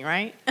teenage thing,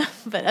 right?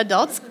 But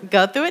adults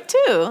go through it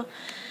too.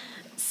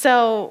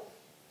 So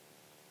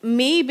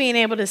me being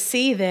able to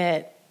see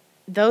that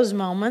those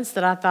moments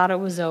that I thought it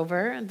was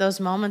over, those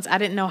moments I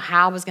didn't know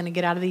how I was going to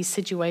get out of these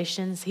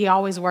situations, he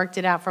always worked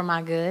it out for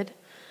my good.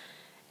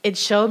 It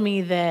showed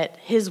me that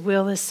his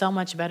will is so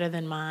much better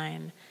than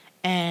mine,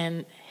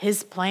 and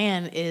his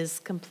plan is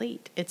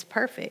complete. It's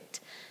perfect.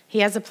 He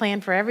has a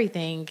plan for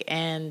everything,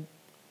 and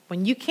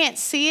when you can't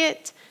see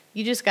it,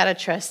 you just got to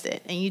trust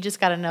it, and you just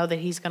got to know that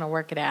he's going to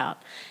work it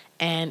out.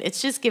 And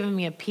it's just given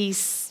me a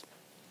peace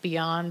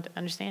beyond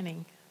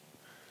understanding.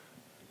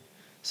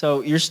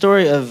 So your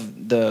story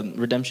of the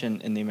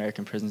redemption in the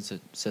American prison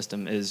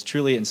system is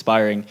truly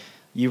inspiring.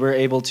 You were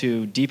able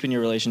to deepen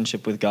your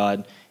relationship with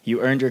God.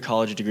 You earned your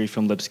college degree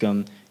from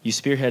Lipscomb. You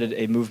spearheaded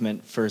a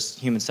movement for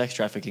human sex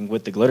trafficking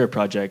with the Glitter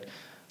Project.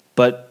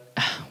 But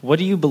what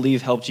do you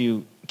believe helped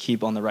you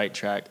keep on the right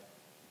track?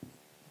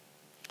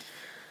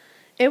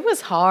 It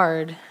was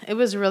hard. It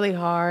was really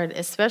hard,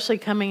 especially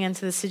coming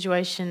into the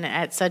situation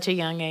at such a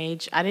young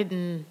age. I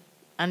didn't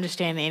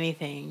understand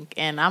anything,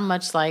 and I'm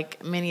much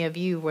like many of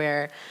you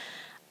where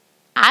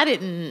I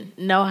didn't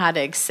know how to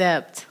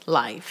accept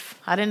life.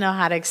 I didn't know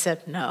how to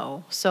accept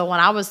no. So when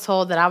I was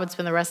told that I would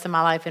spend the rest of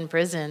my life in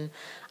prison,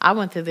 I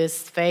went through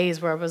this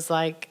phase where it was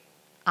like,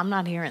 I'm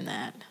not hearing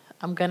that.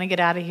 I'm going to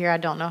get out of here. I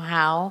don't know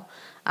how.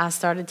 I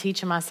started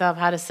teaching myself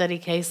how to study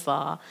case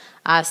law.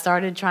 I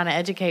started trying to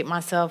educate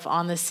myself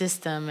on the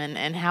system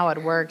and how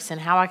it works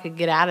and how I could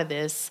get out of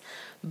this.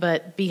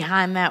 But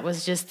behind that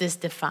was just this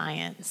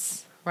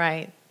defiance,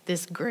 right?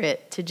 This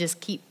grit to just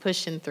keep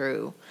pushing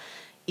through.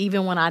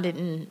 Even when I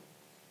didn't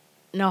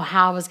know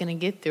how I was going to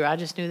get through, I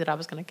just knew that I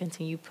was going to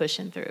continue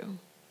pushing through.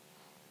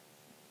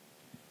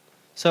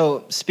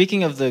 So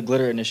speaking of the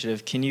Glitter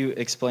Initiative, can you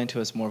explain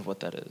to us more of what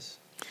that is?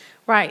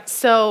 Right.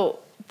 So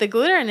The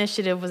Glitter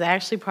Initiative was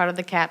actually part of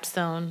the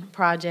Capstone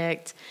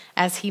Project.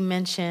 As he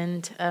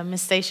mentioned,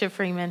 Miss Stacia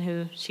Freeman,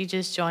 who she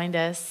just joined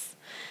us,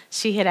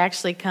 she had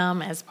actually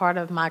come as part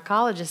of my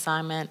college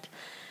assignment.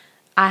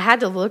 I had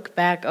to look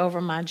back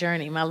over my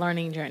journey, my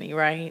learning journey,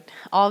 right?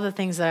 All the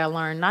things that I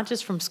learned, not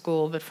just from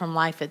school, but from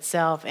life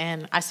itself.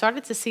 And I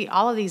started to see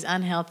all of these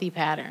unhealthy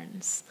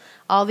patterns,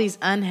 all these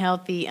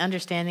unhealthy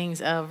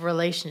understandings of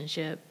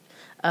relationship,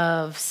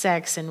 of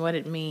sex and what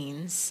it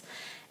means.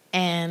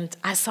 And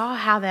I saw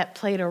how that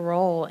played a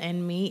role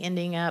in me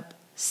ending up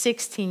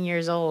 16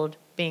 years old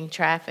being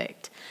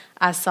trafficked.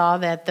 I saw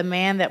that the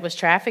man that was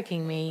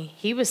trafficking me,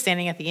 he was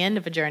standing at the end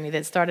of a journey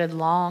that started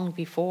long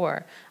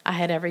before I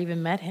had ever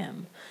even met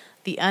him.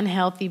 The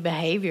unhealthy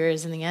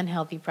behaviors and the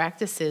unhealthy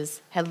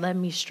practices had led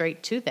me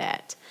straight to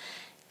that.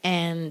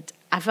 And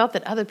I felt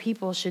that other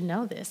people should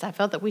know this. I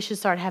felt that we should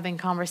start having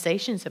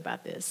conversations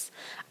about this.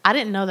 I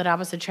didn't know that I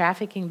was a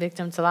trafficking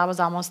victim till I was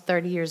almost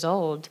 30 years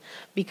old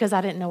because I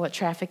didn't know what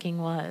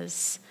trafficking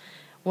was.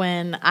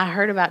 When I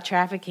heard about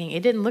trafficking,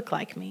 it didn't look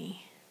like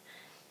me.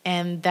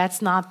 And that's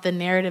not the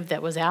narrative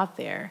that was out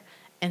there.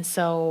 And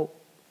so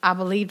I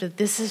believe that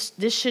this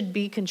should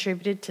be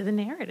contributed to the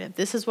narrative.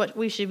 This is what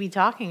we should be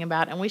talking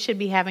about, and we should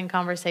be having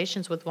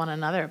conversations with one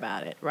another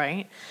about it,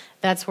 right?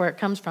 That's where it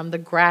comes from, the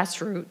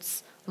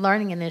grassroots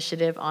learning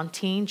initiative on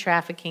teen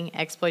trafficking,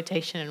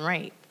 exploitation, and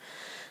rape.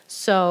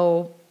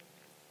 So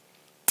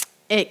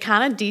it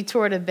kind of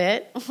detoured a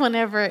bit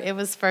whenever it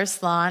was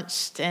first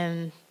launched,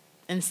 and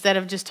instead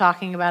of just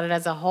talking about it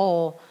as a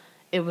whole,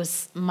 it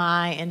was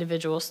my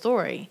individual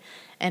story.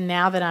 And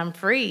now that I'm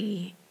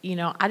free,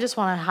 I just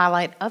want to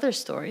highlight other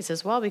stories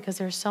as well because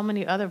there's so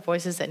many other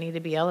voices that need to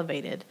be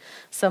elevated.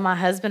 So my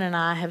husband and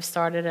I have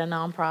started a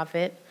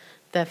nonprofit,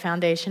 the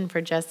Foundation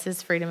for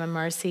Justice, Freedom, and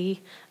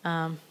Mercy.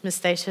 Ms.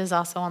 Stacia is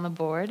also on the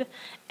board,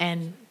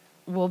 and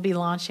we'll be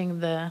launching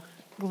the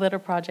Glitter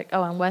Project.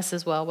 Oh, and Wes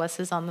as well. Wes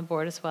is on the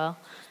board as well.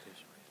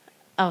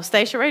 Oh,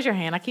 Stacia, raise your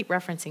hand. I keep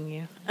referencing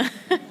you.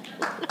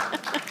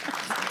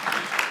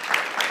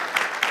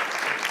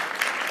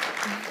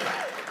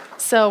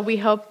 So we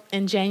hope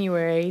in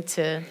January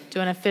to do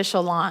an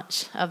official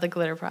launch of the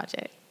Glitter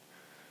Project.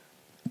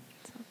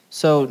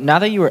 So now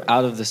that you are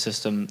out of the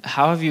system,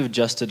 how have you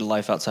adjusted to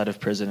life outside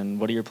of prison, and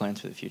what are your plans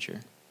for the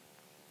future?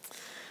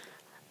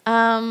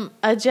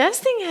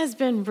 Adjusting has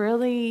been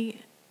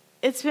really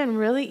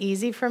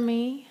easy for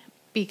me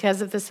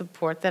because of the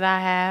support that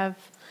I have.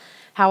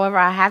 However,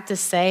 I have to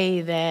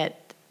say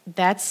that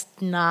that's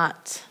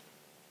not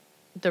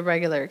the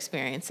regular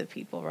experience of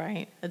people,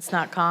 right? It's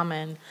not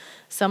common.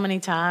 So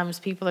many times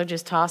people are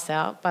just tossed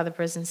out by the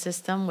prison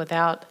system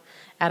without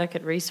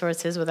adequate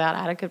resources, without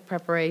adequate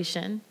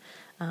preparation.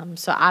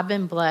 So I've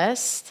been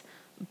blessed,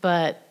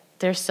 but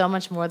there's so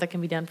much more that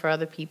can be done for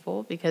other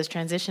people because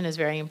transition is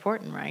very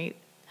important, right?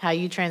 How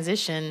you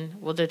transition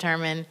will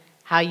determine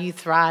how you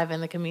thrive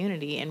in the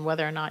community and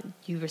whether or not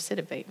you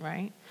recidivate,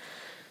 right?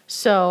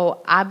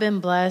 So I've been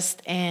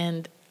blessed,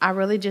 and I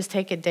really just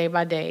take it day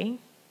by day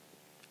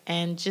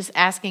and just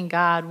asking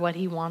God what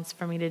he wants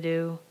for me to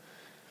do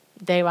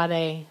day by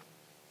day.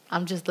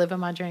 I'm just living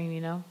my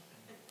dream,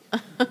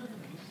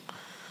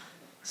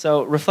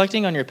 So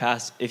reflecting on your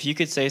past, if you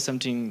could say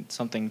something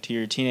to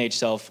your teenage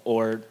self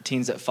or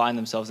teens that find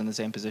themselves in the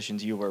same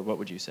positions you were, what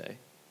would you say?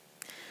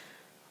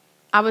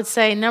 I would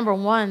say, number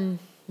one,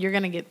 you're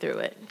going to get through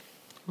it,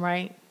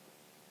 right?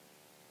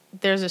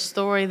 There's a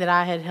story that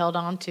I had held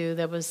on to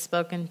that was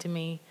spoken to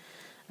me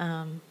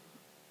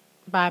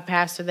by a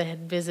pastor that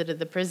had visited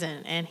the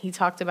prison, and he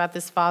talked about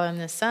this father and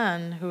this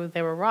son who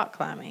they were rock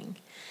climbing.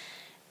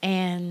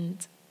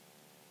 And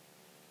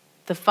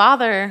the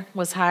father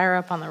was higher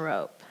up on the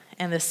rope,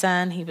 and the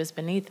son, he was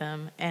beneath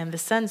him, and the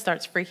son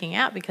starts freaking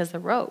out because the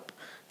rope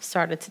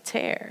started to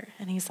tear.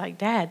 And he's like,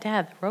 Dad,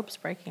 the rope's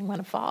breaking, I'm going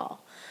to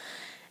fall.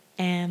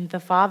 And the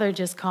father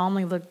just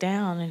calmly looked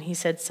down, and he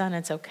said, Son,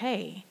 it's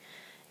okay.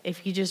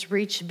 If you just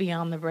reach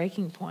beyond the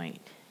breaking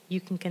point, you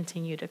can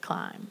continue to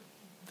climb.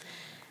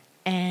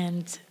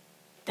 And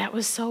that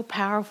was so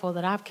powerful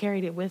that I've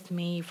carried it with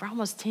me for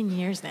almost 10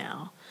 years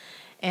now.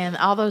 And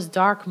all those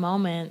dark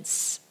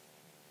moments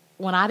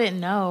when I didn't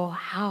know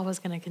how I was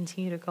going to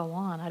continue to go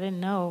on, I didn't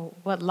know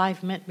what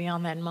life meant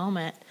beyond that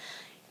moment,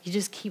 you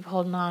just keep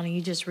holding on and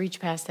you just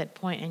reach past that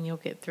point and you'll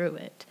get through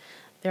it.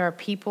 There are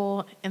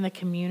people in the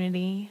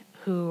community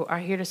who are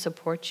here to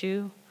support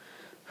you,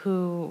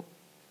 who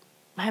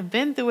have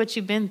been through what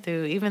you've been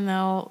through, even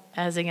though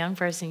as a young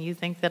person you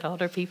think that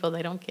older people,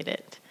 they don't get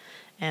it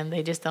and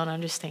they just don't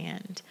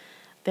understand.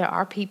 There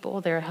are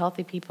people, there are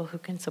healthy people who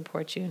can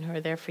support you and who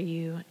are there for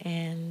you,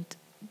 and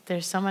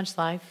there's so much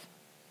life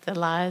that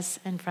lies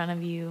in front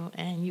of you,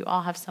 and you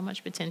all have so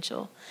much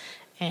potential.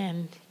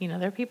 And,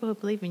 there are people who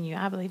believe in you.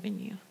 I believe in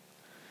you.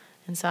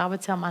 And so I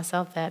would tell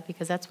myself that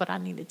because that's what I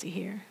needed to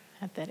hear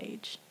at that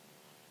age.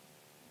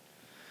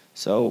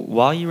 So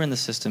while you were in the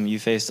system, you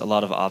faced a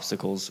lot of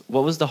obstacles.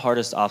 What was the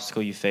hardest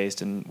obstacle you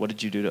faced, and what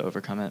did you do to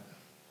overcome it?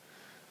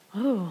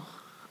 Oh,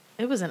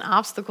 it was an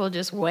obstacle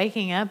just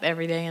waking up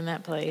every day in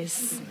that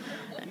place.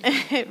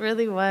 It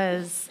really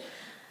was.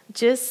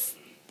 Just,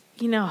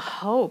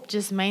 hope,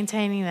 just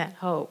maintaining that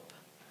hope.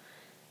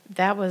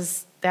 That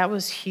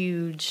was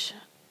huge.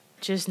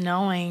 Just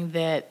knowing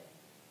that,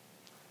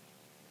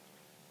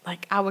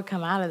 like, I would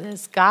come out of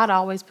this. God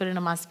always put it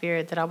in my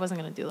spirit that I wasn't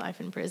going to do life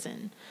in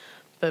prison.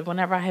 But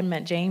whenever I had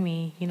met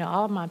Jamie,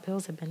 all of my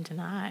appeals had been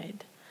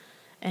denied.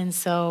 And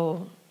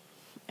so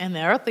in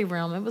the earthly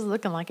realm, it was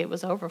looking like it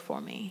was over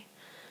for me.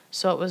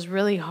 So it was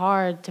really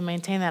hard to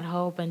maintain that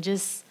hope and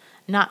just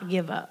not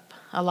give up.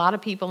 A lot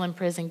of people in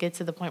prison get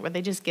to the point where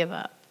they just give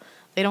up.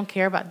 They don't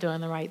care about doing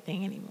the right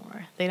thing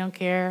anymore. They don't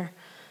care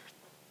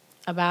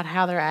about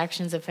how their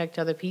actions affect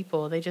other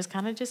people. They just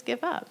kind of just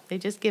give up. They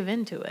just give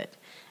into it.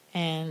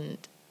 And,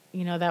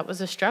 that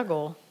was a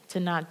struggle to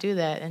not do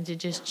that and to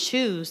just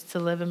choose to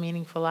live a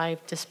meaningful life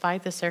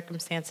despite the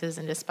circumstances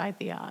and despite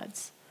the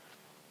odds.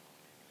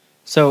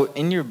 So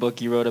in your book,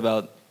 you wrote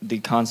about the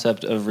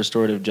concept of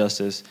restorative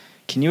justice.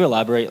 Can you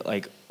elaborate,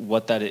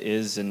 what that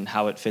is and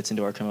how it fits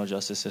into our criminal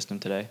justice system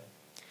today?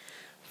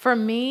 For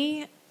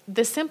me,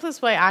 the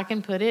simplest way I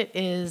can put it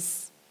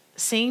is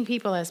seeing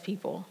people as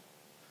people,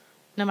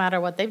 no matter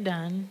what they've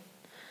done,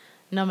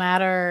 no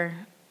matter,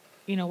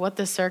 what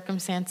the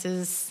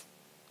circumstances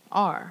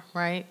are,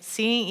 right?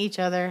 Seeing each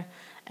other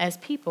as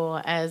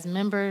people, as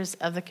members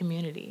of the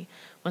community.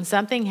 When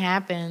something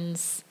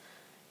happens,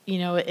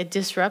 it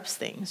disrupts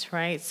things,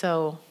 right?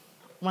 So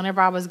whenever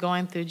I was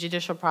going through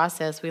judicial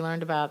process, we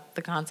learned about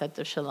the concept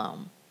of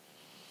shalom.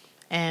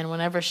 And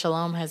whenever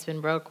shalom has been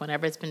broke,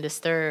 whenever it's been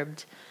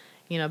disturbed,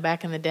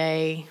 back in the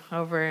day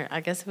over, I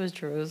guess it was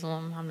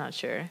Jerusalem, I'm not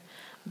sure,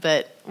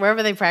 but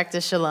wherever they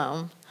practice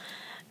shalom,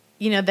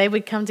 they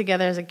would come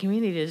together as a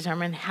community to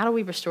determine how do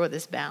we restore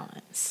this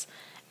balance.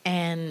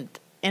 And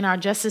in our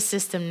justice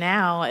system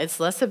now, it's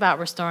less about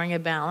restoring a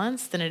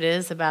balance than it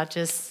is about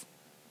just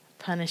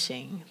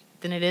punishing,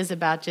 than it is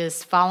about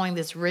just following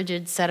this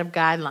rigid set of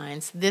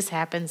guidelines. This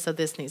happens, so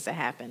this needs to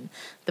happen.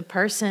 The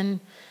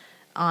person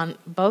on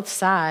both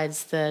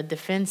sides, the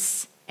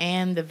defense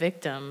and the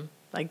victim,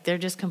 they're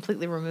just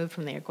completely removed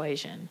from the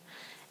equation.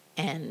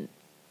 And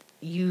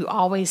you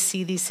always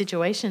see these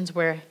situations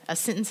where a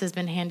sentence has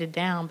been handed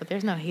down, but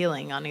there's no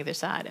healing on either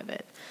side of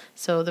it.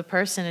 So the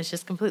person is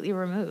just completely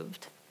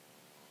removed.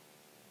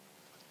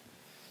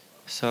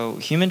 So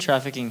human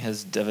trafficking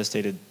has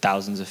devastated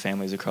thousands of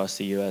families across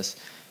the U.S.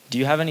 Do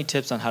you have any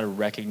tips on how to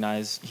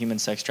recognize human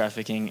sex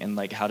trafficking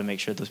and how to make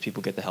sure those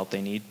people get the help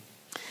they need?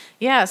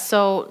 Yeah,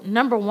 so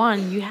number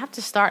one, you have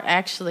to start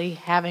actually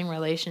having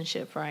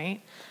relationship, right?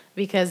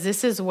 Because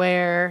this is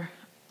where,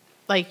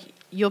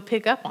 you'll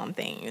pick up on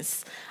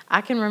things.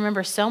 I can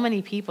remember so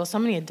many people, so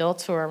many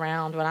adults who were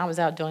around when I was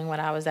out doing what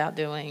I was out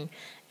doing,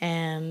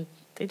 and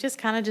they just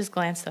kind of just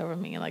glanced over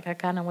me, I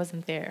kind of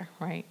wasn't there,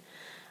 right?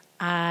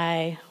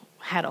 I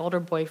had older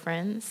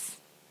boyfriends.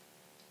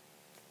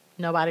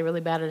 Nobody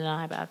really batted an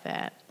eye about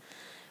that.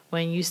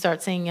 When you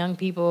start seeing young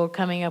people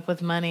coming up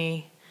with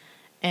money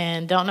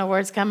and don't know where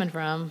it's coming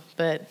from,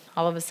 but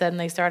all of a sudden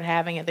they start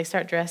having it, they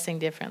start dressing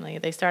differently,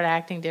 they start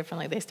acting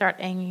differently, they start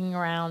hanging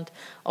around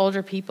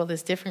older people,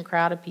 this different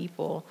crowd of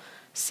people,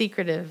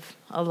 secretive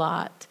a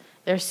lot.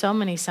 There's so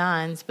many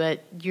signs,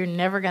 but you're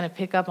never going to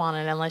pick up on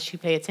it unless you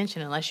pay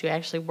attention, unless you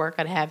actually work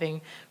at having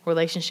a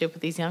relationship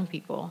with these young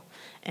people.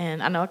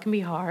 And I know it can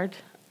be hard.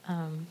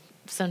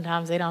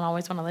 Sometimes they don't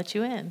always want to let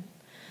you in.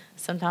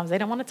 Sometimes they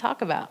don't want to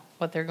talk about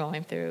what they're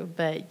going through,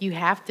 but you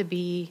have to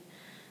be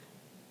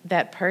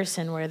that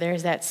person where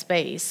there's that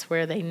space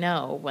where they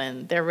know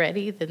when they're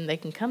ready, then they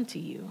can come to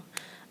you.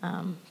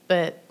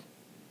 But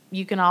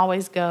you can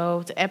always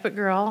go to Epic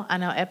Girl. I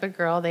know Epic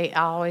Girl, they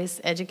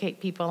always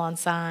educate people on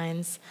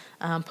signs.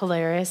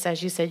 Polaris,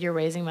 as you said, you're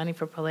raising money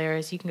for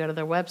Polaris. You can go to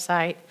their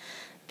website.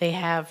 They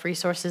have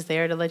resources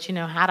there to let you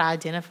know how to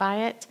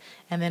identify it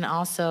and then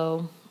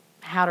also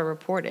how to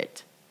report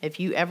it. If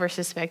you ever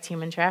suspect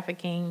human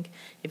trafficking,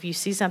 if you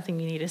see something,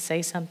 you need to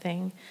say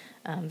something.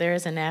 There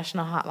is a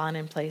national hotline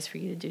in place for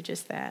you to do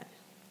just that.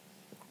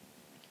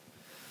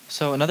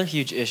 So another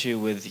huge issue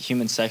with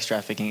human sex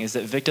trafficking is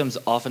that victims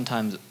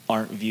oftentimes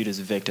aren't viewed as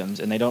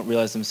victims, and they don't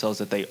realize themselves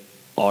that they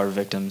are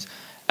victims.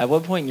 At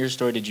what point in your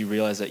story did you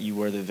realize that you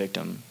were the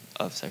victim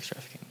of sex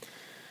trafficking?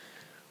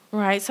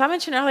 Right. So I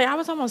mentioned earlier, I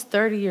was almost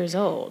 30 years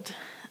old,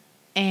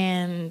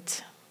 and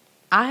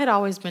I had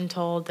always been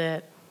told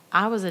that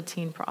I was a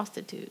teen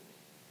prostitute.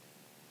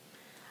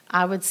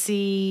 I would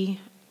see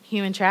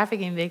human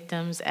trafficking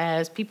victims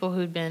as people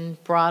who'd been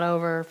brought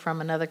over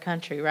from another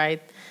country,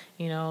 right?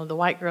 The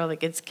white girl that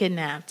gets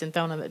kidnapped and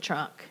thrown in the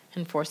trunk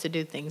and forced to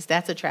do things,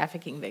 that's a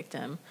trafficking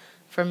victim.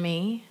 For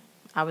me,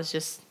 I was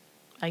just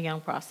a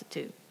young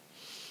prostitute.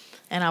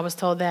 And I was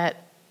told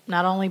that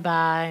not only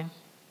by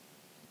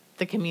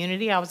the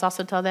community, I was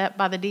also told that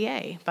by the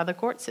DA, by the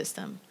court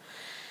system.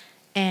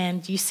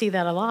 And you see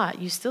that a lot.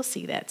 You still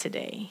see that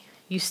today.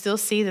 You still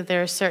see that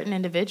there are certain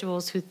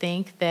individuals who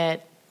think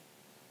that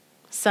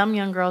some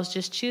young girls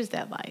just choose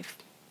that life.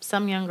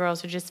 Some young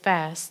girls are just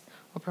fast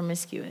or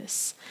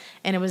promiscuous.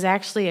 And it was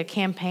actually a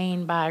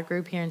campaign by a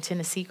group here in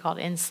Tennessee called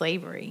End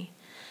Slavery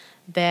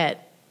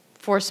that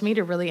forced me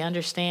to really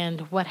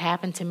understand what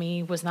happened to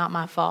me was not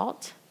my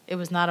fault, It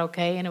was not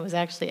okay, and it was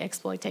actually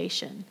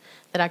exploitation,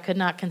 that I could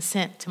not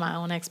consent to my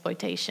own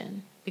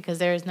exploitation because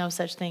there is no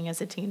such thing as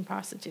a teen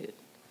prostitute.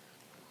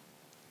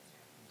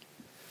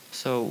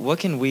 So what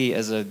can we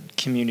as a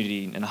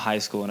community in a high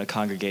school and a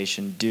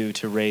congregation do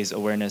to raise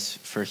awareness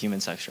for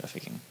human sex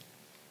trafficking?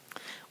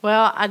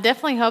 Well, I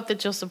definitely hope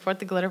that you'll support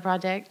the Glitter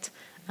Project.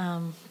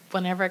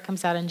 Whenever it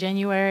comes out in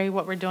January,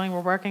 what we're doing, we're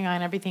working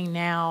on everything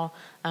now,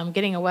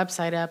 getting a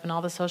website up and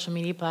all the social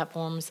media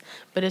platforms.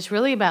 But it's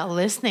really about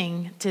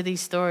listening to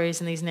these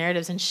stories and these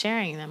narratives and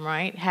sharing them,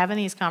 right? Having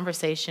these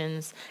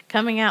conversations,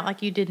 coming out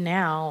like you did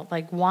now,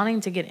 like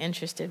wanting to get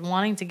interested,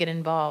 wanting to get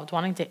involved,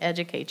 wanting to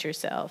educate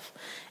yourself.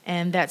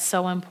 And that's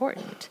so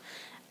important.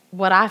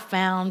 What I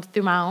found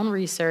through my own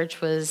research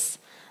was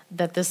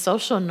that the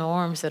social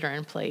norms that are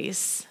in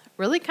place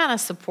really kind of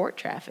support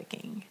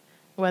trafficking,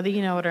 whether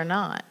you know it or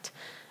not.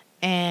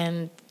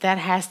 And that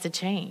has to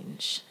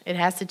change. It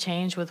has to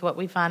change with what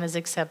we find is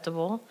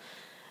acceptable.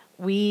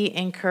 We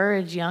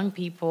encourage young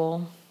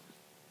people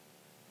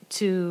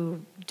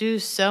to do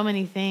so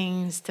many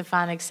things to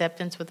find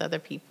acceptance with other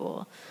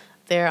people.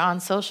 They're on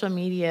social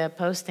media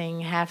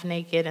posting half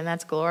naked, and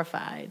that's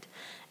glorified.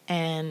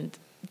 And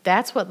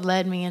that's what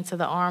led me into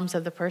the arms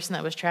of the person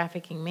that was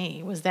trafficking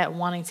me, was that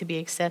wanting to be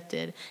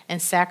accepted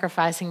and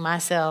sacrificing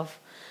myself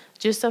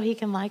just so he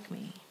can like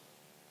me,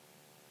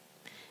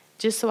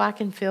 just so I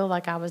can feel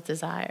like I was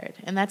desired.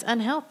 And that's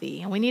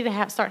unhealthy. And we need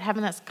to start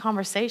having those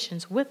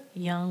conversations with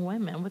young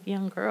women, with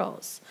young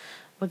girls,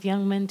 with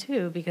young men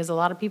too, because a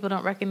lot of people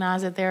don't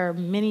recognize that there are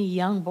many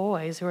young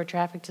boys who are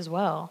trafficked as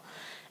well.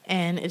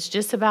 And it's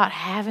just about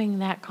having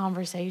that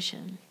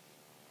conversation.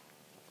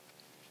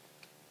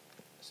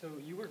 So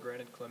you were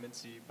granted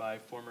clemency by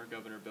former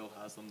Governor Bill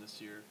Haslam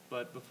this year,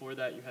 but before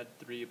that you had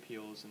 3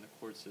 appeals in the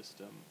court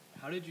system.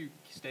 How did you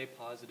stay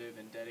positive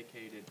and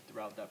dedicated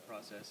throughout that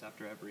process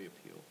after every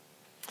appeal?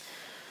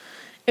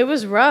 It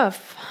was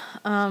rough.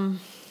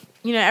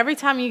 Every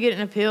time you get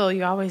an appeal,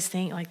 you always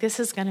think, like, this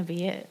is going to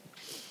be it.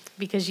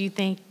 Because you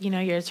think,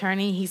 your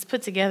attorney, he's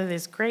put together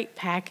this great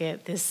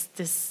packet,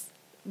 this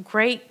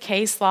great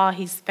case law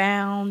he's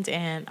found,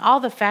 and all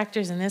the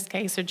factors in this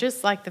case are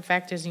just like the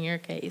factors in your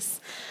case.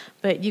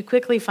 But you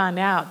quickly find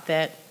out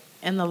that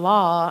in the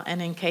law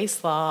and in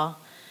case law,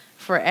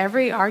 for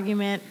every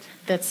argument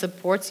that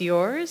supports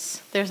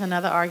yours, there's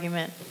another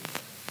argument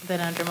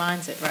that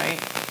undermines it, right?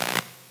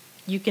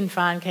 You can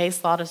find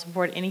case law to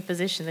support any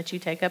position that you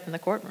take up in the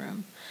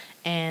courtroom.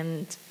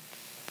 And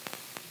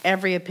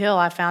every appeal,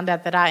 I found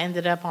out that I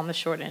ended up on the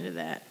short end of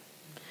that.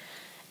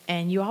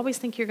 And you always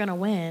think you're going to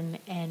win,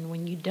 and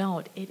when you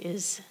don't, it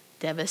is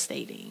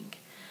devastating.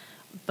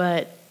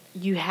 But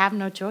you have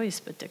no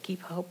choice but to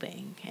keep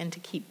hoping and to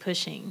keep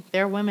pushing.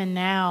 There are women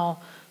now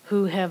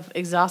who have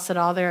exhausted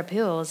all their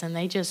appeals, and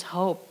they just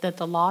hope that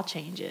the law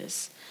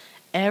changes.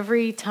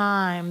 Every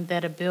time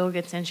that a bill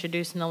gets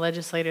introduced in the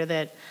legislature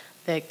that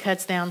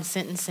cuts down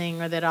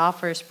sentencing or that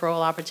offers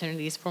parole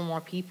opportunities for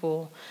more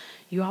people,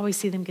 you always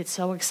see them get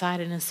so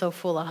excited and so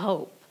full of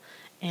hope.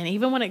 And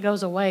even when it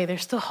goes away, they're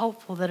still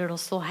hopeful that it'll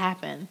still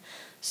happen.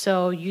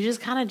 So you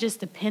just kind of just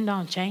depend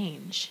on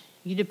change.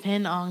 You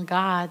depend on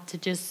God to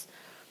just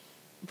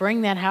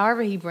bring that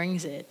however he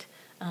brings it.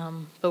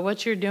 But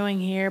what you're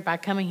doing here by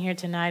coming here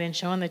tonight and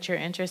showing that you're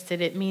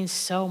interested, it means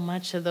so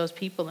much to those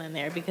people in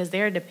there because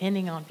they're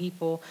depending on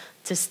people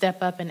to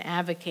step up and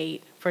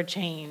advocate for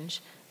change,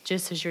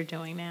 just as you're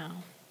doing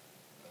now.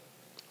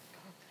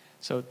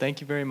 So thank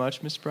you very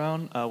much, Ms.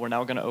 Brown. We're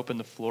now going to open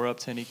the floor up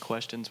to any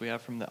questions we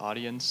have from the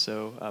audience.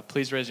 So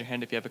please raise your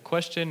hand if you have a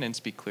question and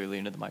speak clearly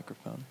into the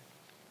microphone.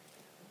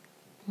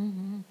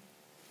 Mm-hmm.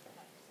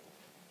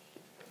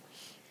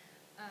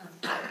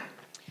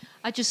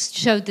 I just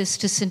showed this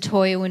to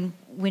Cyntoia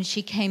when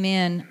she came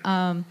in.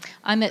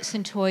 I met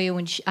Cyntoia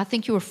when I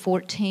think you were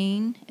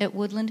 14 at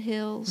Woodland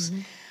Hills.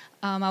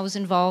 Mm-hmm. I was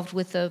involved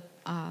with a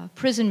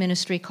prison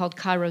ministry called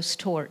Kairos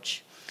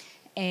Torch.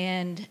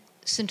 And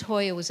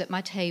Cyntoia was at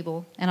my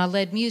table, and I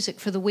led music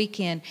for the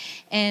weekend.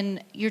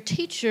 And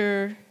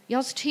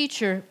y'all's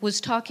teacher was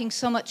talking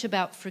so much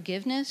about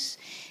forgiveness.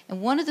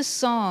 And one of the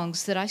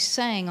songs that I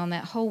sang on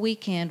that whole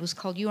weekend was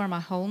called You Are My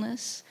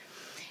Wholeness.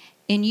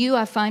 In you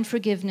I find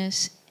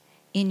forgiveness.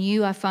 In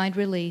you I find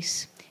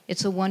release.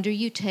 It's a wonder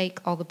you take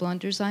all the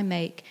blunders I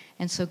make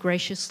and so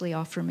graciously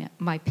offer me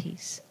my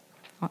peace.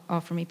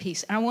 Offer me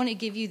peace. And I want to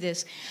give you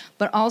this,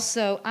 but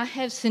also I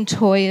have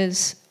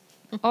Cyntoia's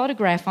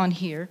autograph on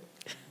here.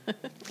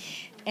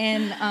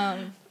 And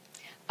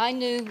I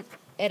knew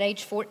at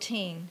age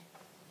 14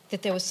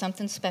 that there was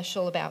something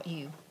special about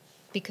you.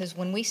 Because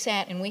when we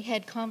sat and we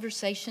had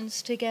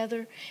conversations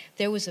together,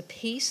 there was a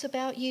peace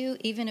about you,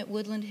 even at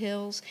Woodland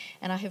Hills,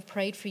 and I have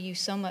prayed for you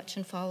so much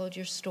and followed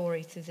your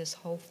story through this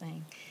whole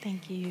thing.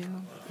 Thank you.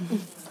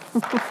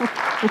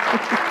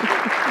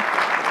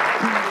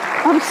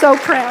 I'm so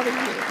proud of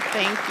you.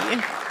 Thank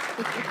you.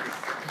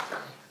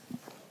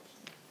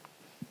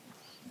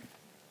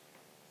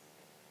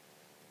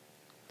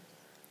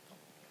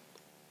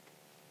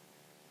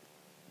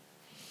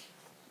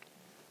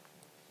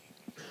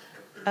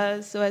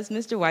 So as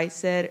Mr. White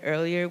said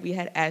earlier, we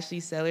had Ashley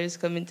Sellers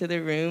come into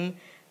the room,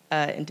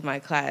 into my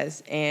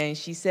class, and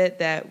she said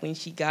that when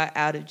she got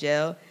out of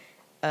jail,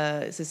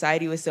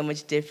 society was so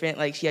much different.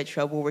 Like, she had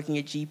trouble working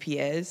at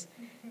GPS,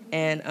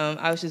 and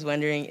I was just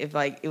wondering if,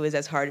 like, it was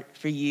as hard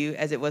for you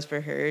as it was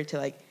for her to,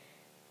 like,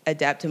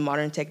 adapt to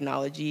modern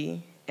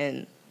technology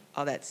and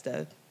all that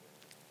stuff.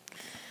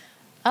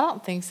 I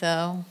don't think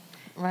so,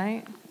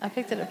 right? I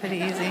picked it up pretty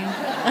easy.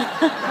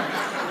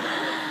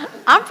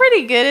 I'm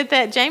pretty good at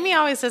that. Jamie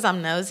always says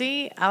I'm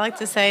nosy. I like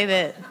to say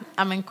that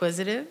I'm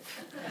inquisitive.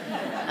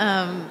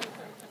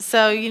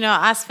 So,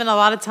 I spent a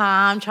lot of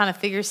time trying to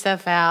figure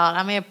stuff out.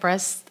 I may have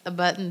pressed a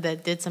button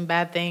that did some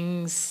bad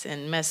things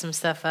and messed some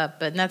stuff up,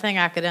 but nothing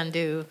I could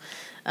undo.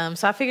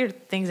 So I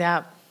figured things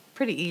out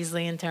pretty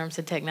easily in terms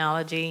of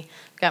technology.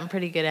 Gotten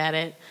pretty good at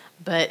it.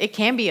 But it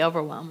can be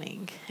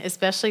overwhelming,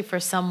 especially for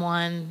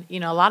someone,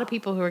 a lot of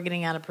people who are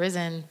getting out of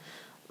prison,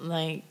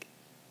 like,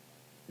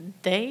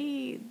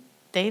 they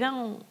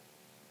don't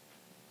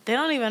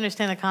even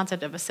understand the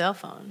concept of a cell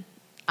phone.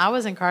 I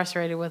was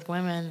incarcerated with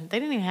women. They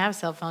didn't even have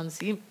cell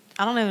phones.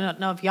 I don't even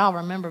know if y'all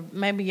remember.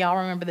 Maybe y'all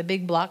remember the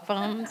big block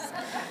phones,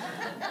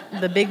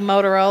 the big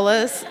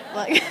Motorola's.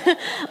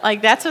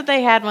 Like that's what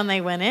they had when they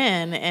went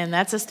in, and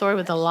that's a story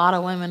with a lot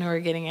of women who are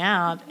getting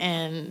out.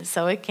 And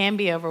so it can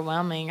be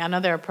overwhelming. I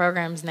know there are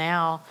programs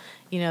now,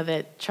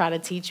 that try to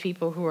teach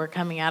people who are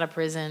coming out of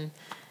prison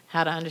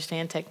how to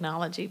understand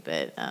technology.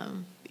 But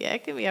yeah,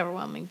 it can be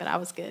overwhelming. But I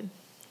was good.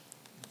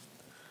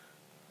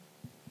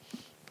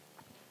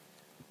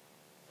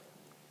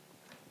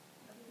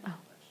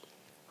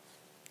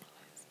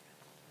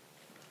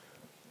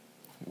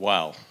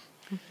 Wow.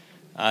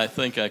 I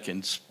think I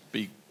can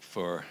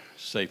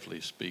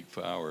safely speak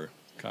for our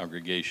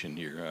congregation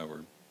here,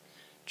 our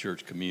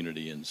church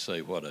community, and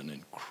say what an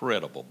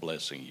incredible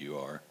blessing you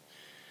are.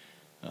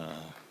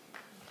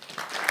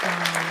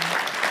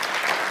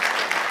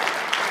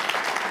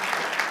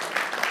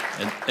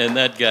 And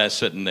that guy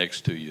sitting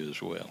next to you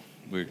as well.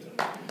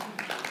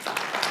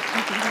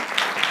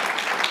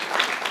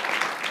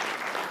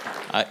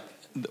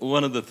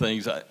 One of the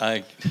things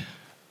I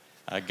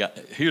got,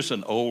 here's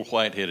an old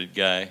white-headed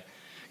guy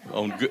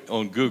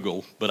on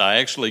Google, but I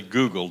actually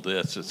Googled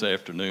this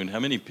afternoon. How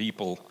many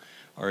people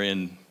are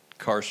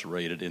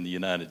incarcerated in the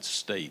United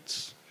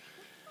States?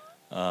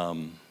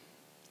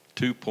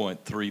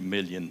 2.3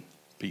 million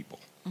people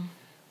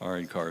are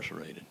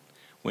incarcerated.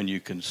 When you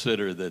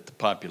consider that the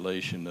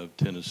population of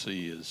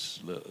Tennessee is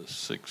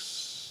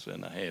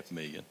 6.5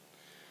 million,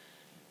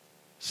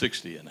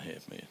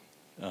 60.5 million.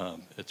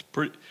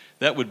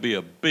 That would be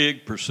a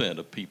big percent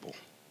of people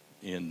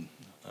in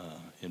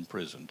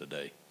prison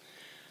today.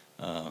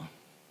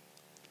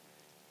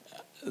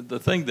 The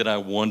thing that I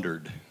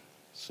wondered,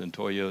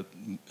 Cyntoia,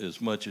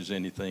 as much as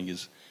anything,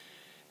 is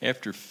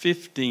after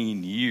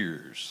 15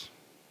 years,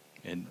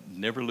 and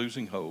never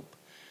losing hope,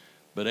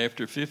 but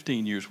after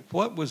 15 years,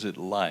 what was it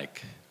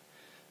like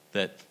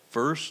that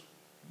first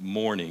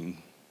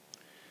morning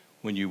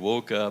when you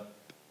woke up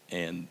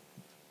and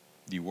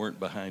you weren't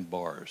behind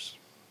bars?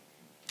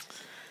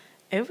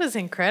 It was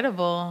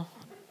incredible.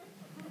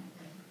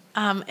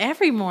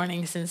 Every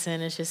morning since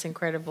then is just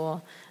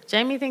incredible.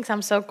 Jamie thinks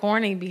I'm so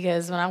corny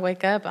because when I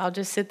wake up, I'll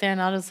just sit there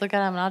and I'll just look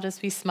at him and I'll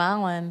just be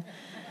smiling.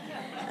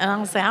 And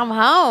I'll say, I'm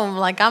home,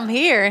 like I'm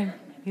here.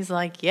 He's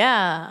like,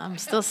 yeah, I'm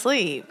still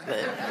asleep.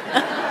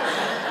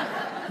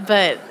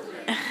 But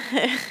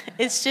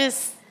it's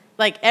just,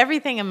 like,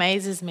 everything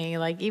amazes me.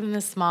 Like, even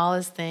the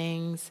smallest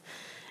things,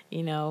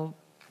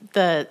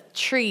 the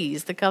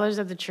trees, the colors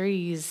of the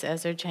trees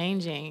as they're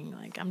changing.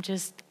 Like, I'm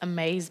just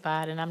amazed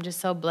by it, and I'm just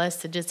so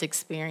blessed to just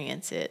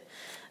experience it.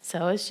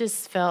 So it's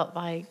just felt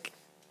like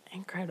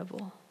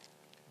incredible.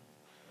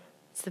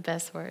 It's the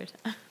best word.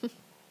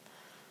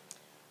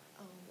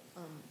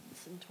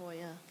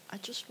 Cyntoia, I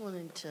just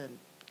wanted to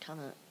kind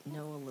of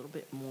know a little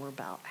bit more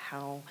about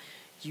how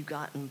you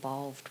got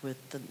involved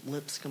with the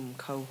Lipscomb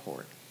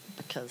cohort,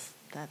 because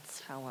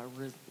that's how I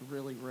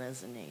really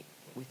resonate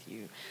with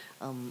you.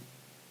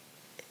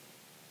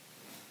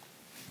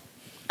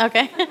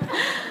 Okay.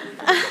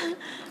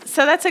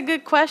 So that's a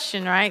good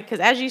question, right?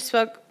 Because as you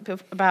spoke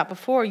about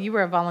before, you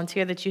were a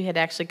volunteer that you had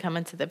actually come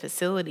into the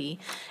facility.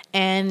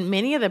 And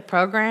many of the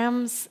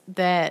programs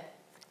that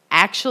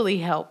actually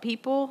help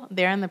people,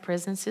 they're in the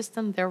prison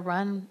system, they're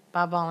run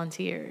by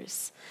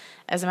volunteers.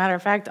 As a matter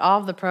of fact, all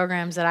of the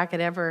programs that I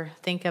could ever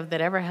think of that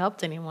ever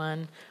helped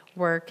anyone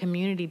were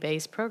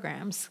community-based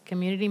programs,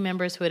 community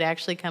members who would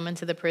actually come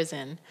into the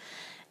prison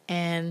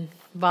and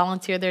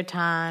volunteer their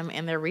time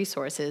and their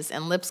resources.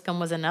 And Lipscomb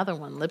was another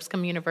one.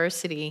 Lipscomb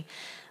University,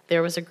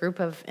 there was a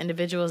group of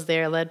individuals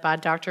there led by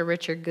Dr.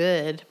 Richard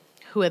Good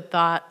who had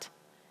thought,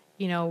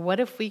 what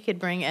if we could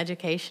bring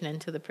education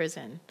into the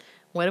prison?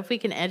 What if we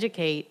can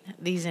educate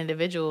these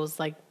individuals?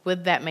 Like,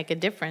 would that make a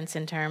difference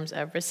in terms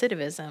of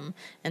recidivism,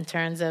 in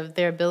terms of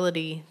their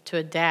ability to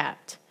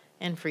adapt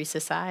in free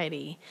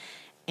society?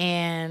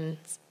 And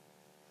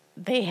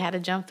they had to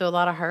jump through a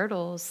lot of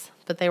hurdles,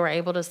 but they were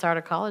able to start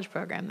a college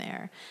program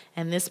there.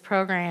 And this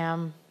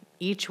program,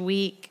 each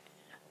week,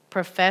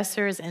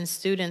 professors and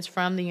students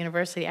from the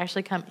university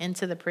actually come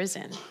into the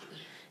prison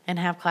and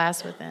have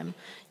class with them.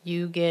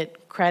 You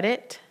get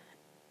credit.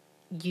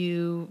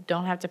 You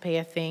don't have to pay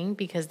a thing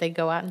because they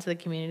go out into the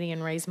community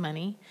and raise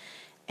money.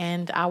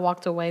 And I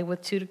walked away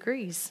with 2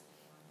 degrees.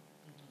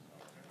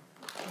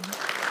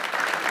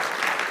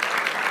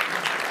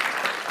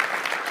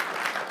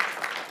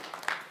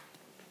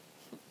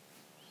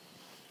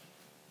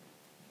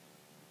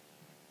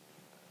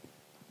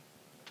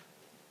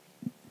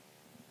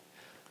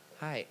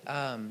 Hi.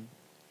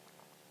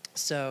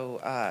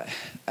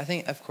 I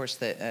think, of course,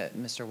 that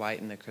Mr. White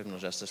and the Criminal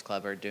Justice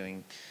Club are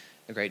doing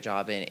a great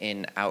job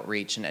in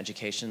outreach and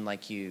education,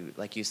 like you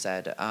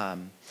said.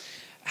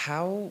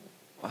 How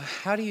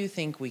do you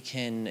think we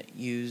can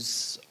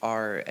use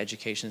our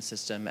education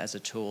system as a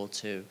tool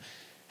to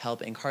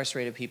help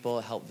incarcerated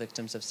people, help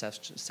victims of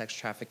sex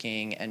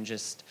trafficking, and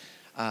just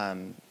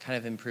kind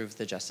of improve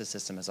the justice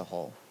system as a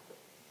whole?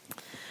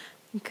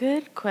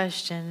 Good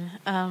question.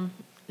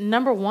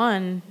 Number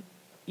one,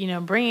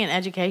 bringing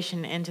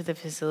education into the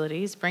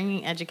facilities,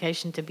 bringing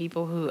education to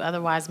people who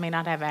otherwise may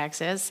not have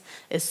access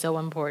is so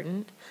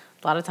important.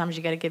 A lot of times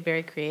you got to get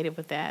very creative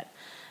with that.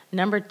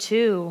 Number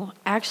two,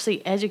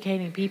 actually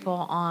educating people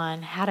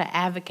on how to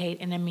advocate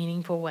in a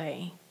meaningful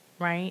way,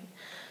 right?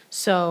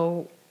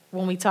 So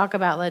when we talk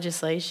about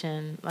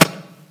legislation, like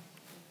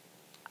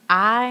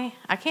I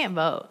can't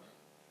vote,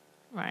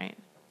 right?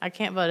 I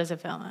can't vote as a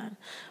felon.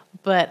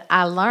 But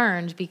I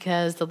learned,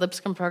 because the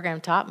Lipscomb program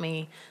taught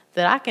me,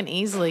 that I can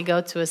easily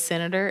go to a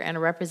senator and a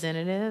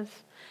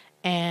representative,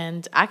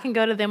 and I can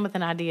go to them with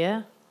an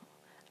idea.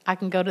 I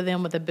can go to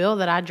them with a bill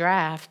that I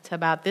draft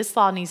about this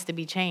law needs to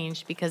be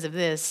changed because of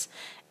this,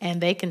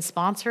 and they can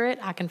sponsor it.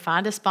 I can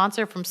find a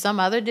sponsor from some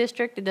other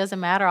district. It doesn't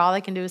matter. All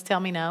they can do is tell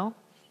me no,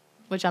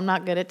 which I'm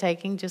not good at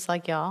taking, just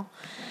like y'all.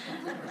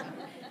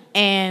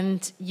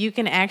 And you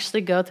can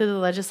actually go through the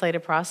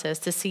legislative process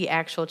to see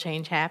actual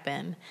change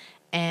happen.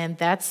 And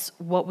that's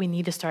what we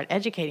need to start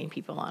educating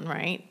people on,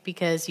 right?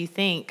 Because you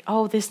think,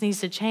 oh, this needs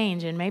to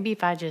change, and maybe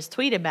if I just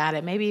tweet about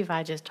it, maybe if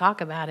I just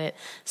talk about it,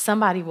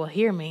 somebody will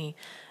hear me.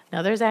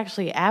 Now, there's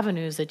actually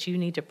avenues that you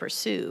need to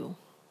pursue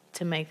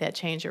to make that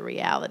change a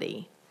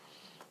reality.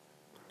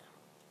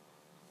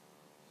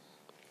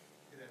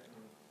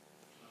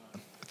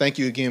 Thank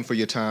you again for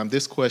your time.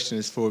 This question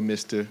is for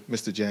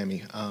Mr.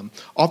 Jamie.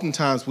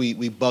 Oftentimes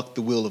we buck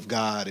the will of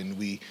God and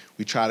we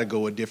try to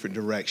go a different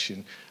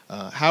direction.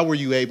 How were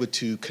you able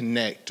to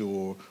connect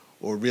or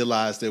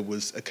realize there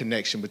was a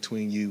connection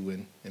between you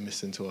and Ms.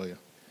 Cyntoia?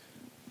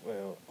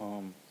 Well,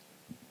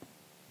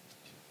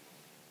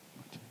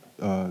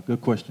 good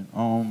question.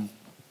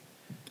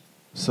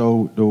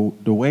 So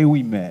the way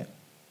we met,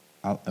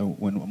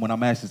 when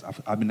I'm asked this,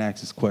 I've been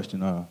asked this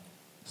question.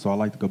 So I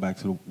like to go back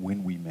to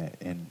when we met,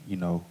 and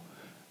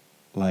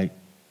like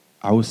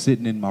I was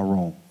sitting in my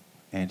room,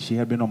 and she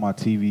had been on my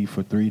TV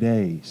for 3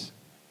 days,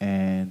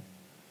 and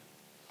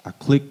I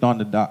clicked on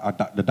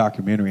the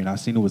documentary, and I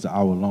seen it was an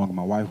hour long. And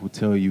my wife would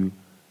tell you,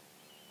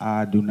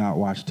 I do not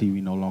watch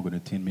TV no longer than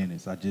 10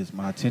 minutes.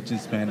 My attention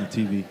span in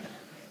TV.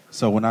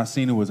 So when I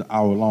seen it was an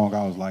hour long,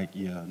 I was like,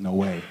 yeah, no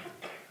way.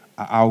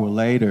 An hour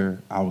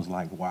later, I was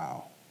like,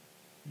 wow,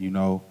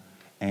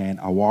 and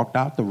I walked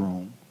out the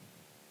room.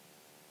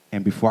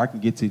 And before I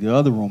could get to the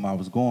other room I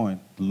was going,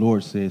 the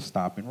Lord said,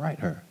 stop and write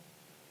her.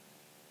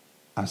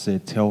 I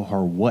said, tell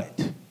her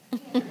what?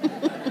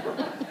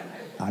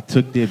 I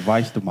took the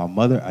advice of my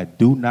mother. I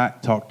do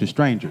not talk to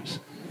strangers.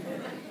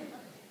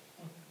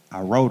 I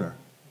wrote her.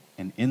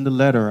 And in the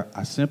letter,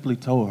 I simply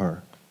told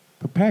her,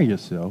 prepare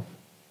yourself.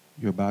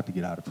 You're about to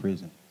get out of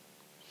prison.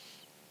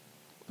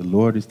 The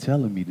Lord is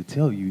telling me to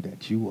tell you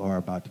that you are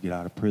about to get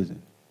out of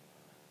prison.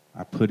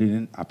 I put it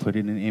in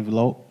an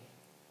envelope.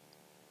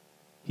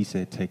 He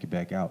said, take it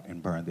back out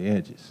and burn the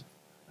edges.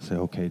 I said,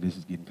 okay, this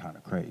is getting kind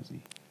of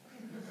crazy.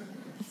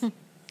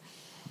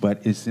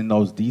 But it's in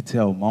those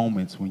detailed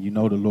moments when you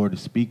know the Lord is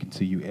speaking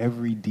to you,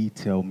 every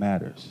detail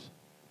matters.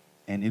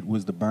 And it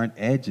was the burnt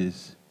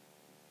edges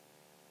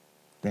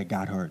that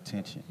got her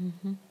attention.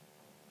 Mm-hmm.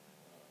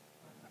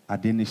 I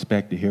didn't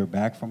expect to hear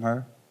back from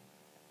her.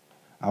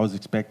 I was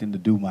expecting to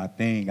do my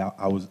thing.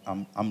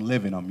 I'm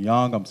living. I'm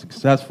young. I'm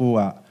successful.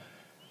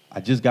 I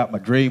just got my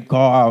dream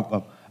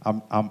car.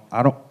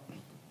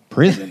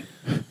 Prison.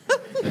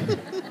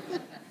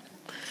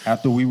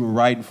 After we were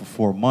writing for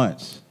 4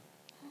 months,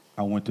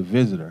 I went to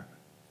visit her.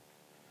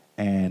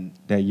 And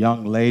that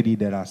young lady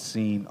that I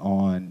seen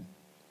on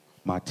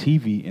my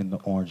TV in the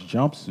orange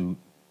jumpsuit,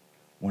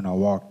 when I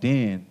walked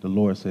in, the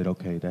Lord said,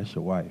 okay, that's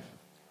your wife.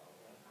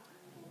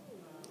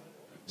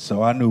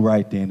 So I knew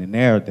right then and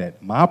there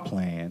that my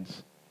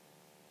plans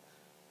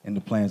and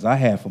the plans I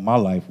had for my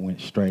life went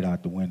straight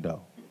out the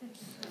window.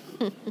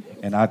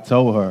 And I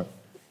told her,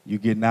 you're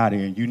getting out of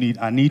here. And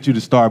I need you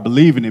to start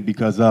believing it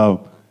because,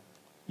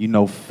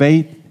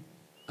 faith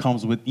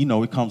comes with,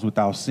 it comes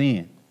without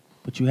sin.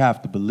 But you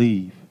have to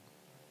believe.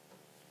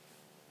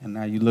 And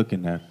now you're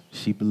looking at her.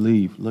 She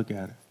believed. Look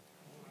at her.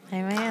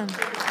 Amen.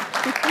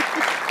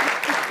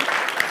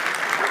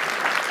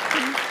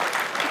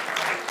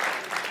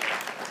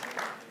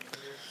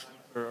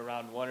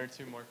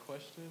 two more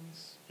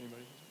questions.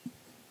 Anybody?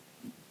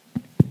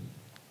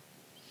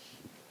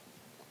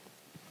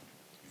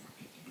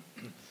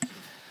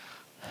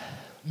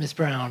 Ms.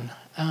 Brown,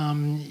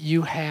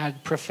 you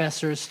had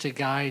professors to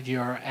guide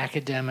your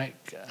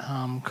academic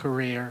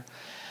career,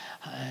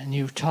 and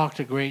you've talked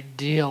a great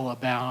deal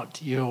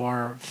about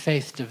your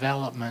faith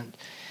development.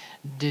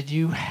 Did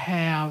you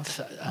have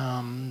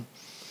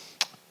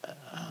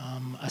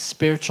a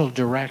spiritual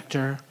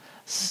director,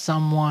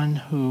 someone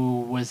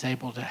who was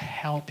able to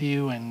help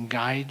you and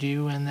guide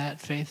you in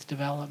that faith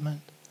development?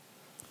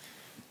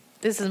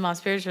 This is my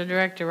spiritual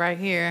director right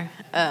here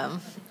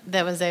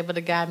that was able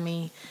to guide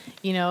me.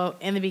 You know,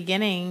 in the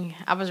beginning,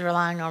 I was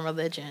relying on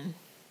religion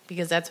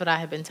because that's what I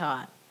had been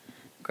taught.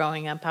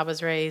 Growing up, I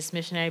was raised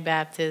missionary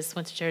Baptist,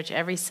 went to church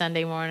every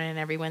Sunday morning,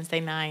 every Wednesday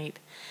night,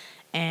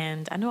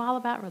 and I knew all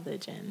about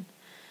religion.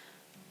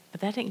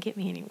 But that didn't get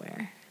me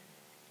anywhere.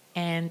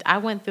 And I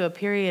went through a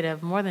period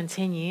of more than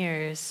 10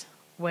 years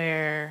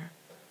where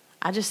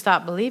I just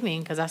stopped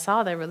believing because I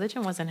saw that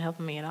religion wasn't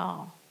helping me at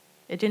all.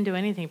 It didn't do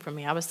anything for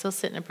me. I was still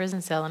sitting in a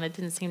prison cell, and it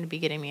didn't seem to be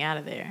getting me out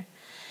of there.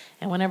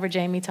 And whenever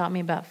Jamie taught me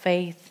about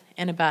faith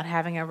and about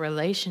having a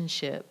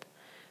relationship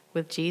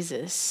with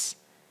Jesus,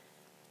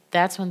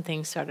 that's when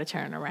things started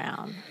turning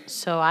around.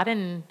 So I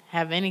didn't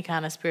have any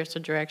kind of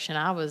spiritual direction.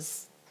 I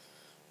was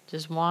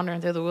just wandering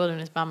through the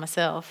wilderness by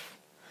myself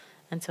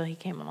until he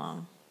came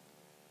along.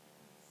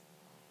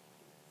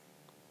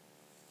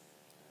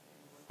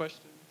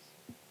 Questions?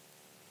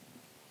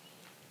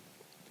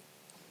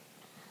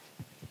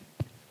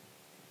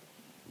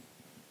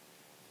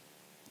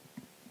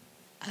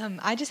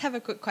 I just have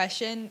a quick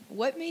question.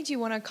 What made you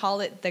want to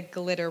call it the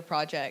Glitter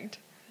Project?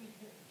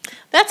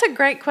 That's a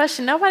great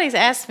question. Nobody's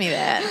asked me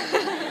that.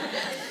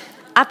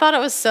 I thought it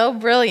was so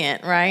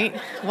brilliant, right,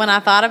 when I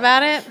thought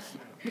about it,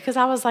 because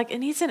I was like, it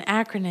needs an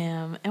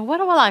acronym, and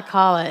what will I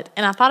call it?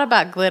 And I thought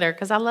about glitter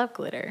because I love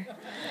glitter.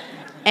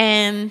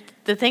 And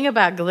the thing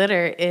about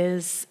glitter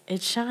is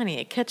it's shiny.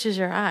 It catches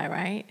your eye,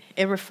 right?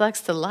 It reflects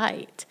the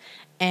light.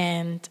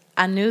 And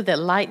I knew that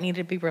light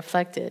needed to be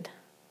reflected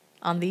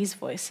on these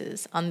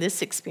voices, on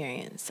this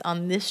experience,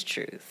 on this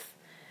truth.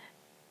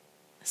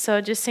 So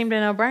it just seemed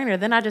a no-brainer.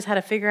 Then I just had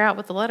to figure out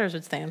what the letters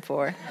would stand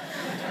for.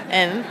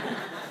 And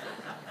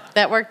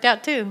that worked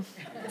out too.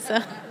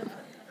 So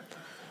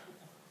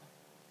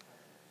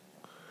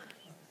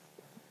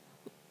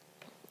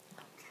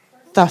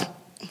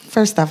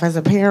First off, as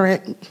a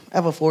parent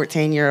of a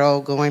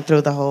 14-year-old going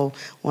through the whole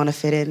want to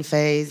fit in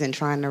phase and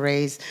trying to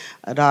raise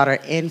a daughter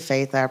in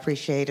faith, I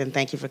appreciate and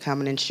thank you for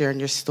coming and sharing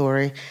your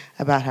story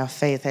about how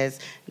faith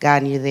has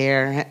gotten you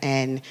there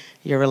and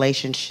your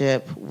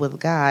relationship with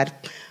God.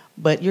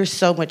 But you're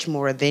so much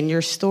more than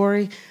your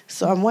story.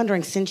 So I'm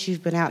wondering, since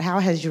you've been out, how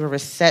has your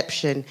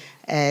reception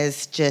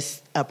as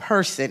just a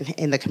person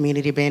in the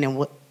community been, and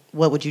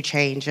what would you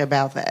change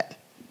about that?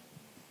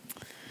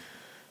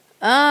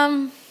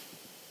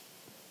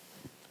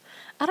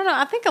 I don't know.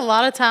 I think a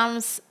lot of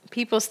times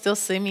people still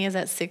see me as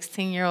that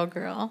 16-year-old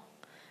girl,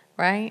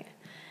 right?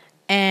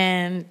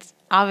 And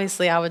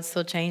obviously I would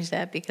still change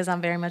that because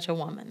I'm very much a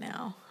woman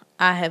now.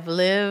 I have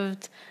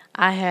lived,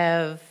 I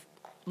have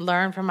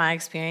learned from my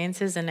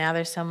experiences, and now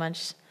there's so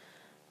much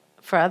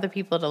for other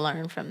people to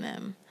learn from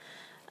them.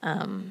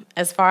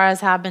 As far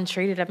as how I've been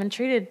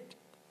treated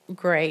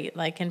great,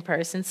 like in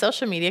person.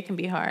 Social media can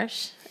be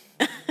harsh,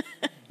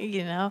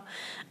 you know.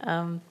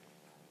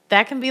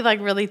 That can be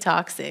like really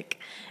toxic.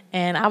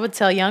 And I would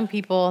tell young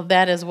people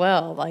that as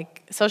well.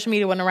 Like, social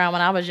media wasn't around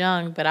when I was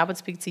young, but I would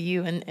speak to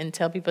you and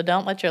tell people,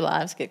 don't let your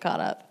lives get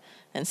caught up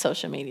in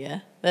social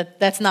media.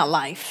 That's not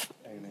life.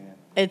 Amen.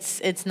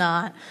 It's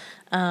not.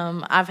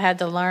 I've had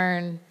to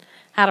learn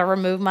how to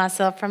remove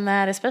myself from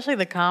that, especially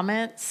the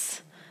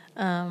comments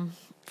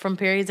from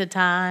periods of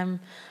time.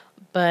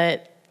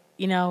 But,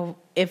 you know,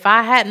 if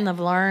I hadn't have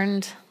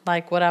learned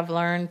like what I've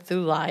learned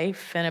through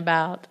life and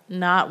about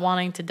not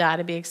wanting to die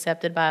to be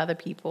accepted by other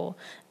people,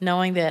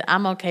 knowing that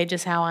I'm okay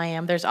just how I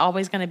am. There's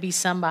always going to be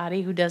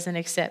somebody who doesn't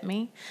accept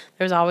me.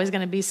 There's always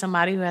going to be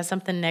somebody who has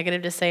something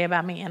negative to say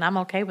about me, and I'm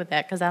okay with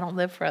that because I don't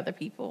live for other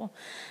people.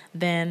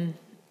 Then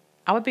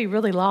I would be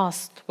really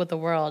lost with the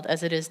world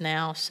as it is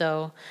now.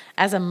 So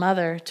as a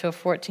mother to a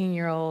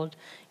 14-year-old,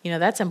 you know,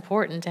 that's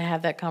important to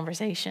have that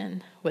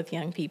conversation with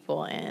young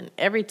people. And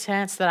every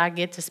chance that I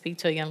get to speak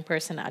to a young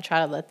person, I try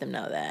to let them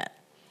know that.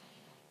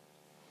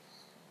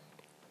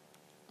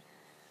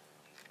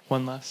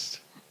 One last.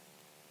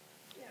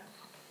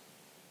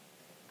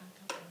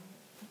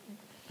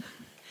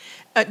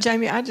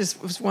 Jamie, I just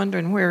was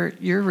wondering where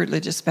your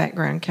religious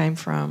background came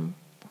from,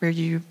 where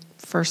you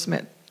first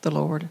met the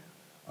Lord.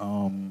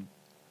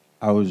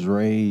 I was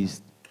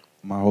raised,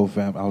 my whole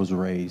family, I was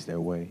raised that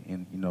way.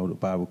 And, you know, the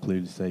Bible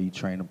clearly says, you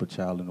train up a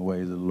child in the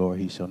ways of the Lord,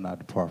 he shall not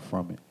depart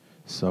from it.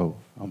 So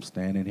I'm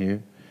standing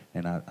here,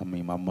 and I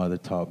mean, my mother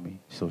taught me,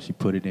 so she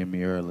put it in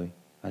me early.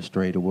 I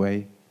strayed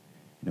away,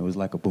 and it was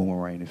like a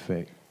boomerang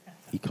effect.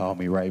 He called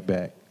me right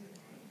back.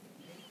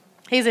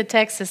 He's a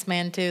Texas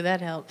man, too.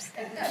 That helps. So.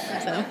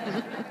 How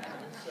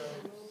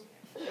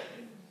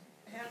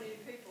many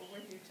people,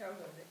 when you told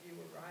them that you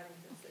were writing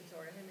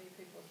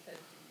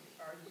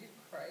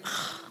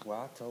Well,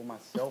 I told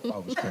myself I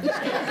was crazy.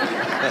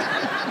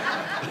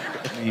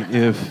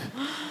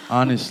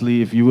 I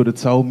mean, if you would have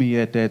told me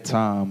at that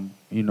time,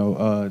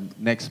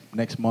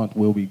 next month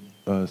we'll be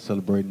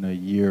celebrating a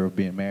year of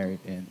being married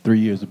and 3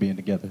 years of being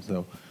together.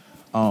 So,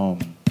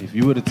 if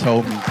you would have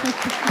told me,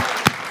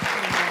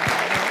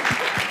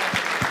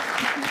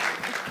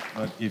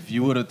 if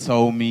you would have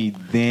told me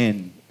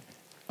then,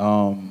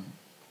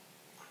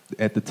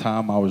 at the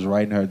time I was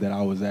writing her that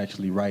I was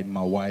actually writing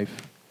my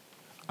wife,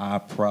 I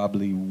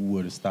probably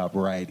would have stopped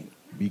writing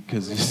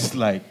because it's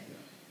like,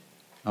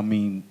 I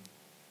mean,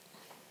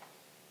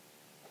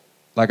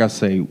 like I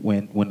say,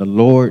 when the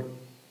Lord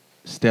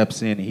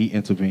steps in and he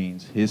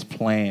intervenes, his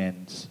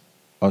plans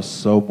are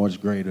so much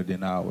greater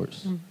than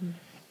ours. Mm-hmm.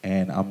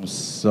 And I'm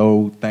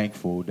so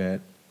thankful that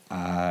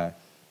I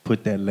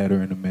put that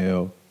letter in the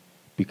mail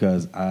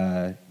because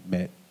I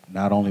met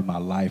not only my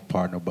life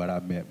partner, but I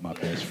met my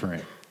best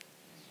friend.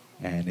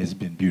 And it's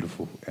been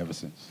beautiful ever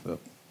since. So.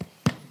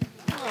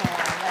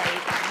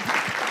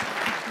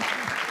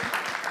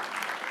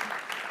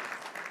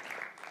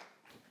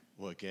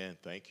 Well, again,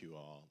 thank you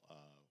all.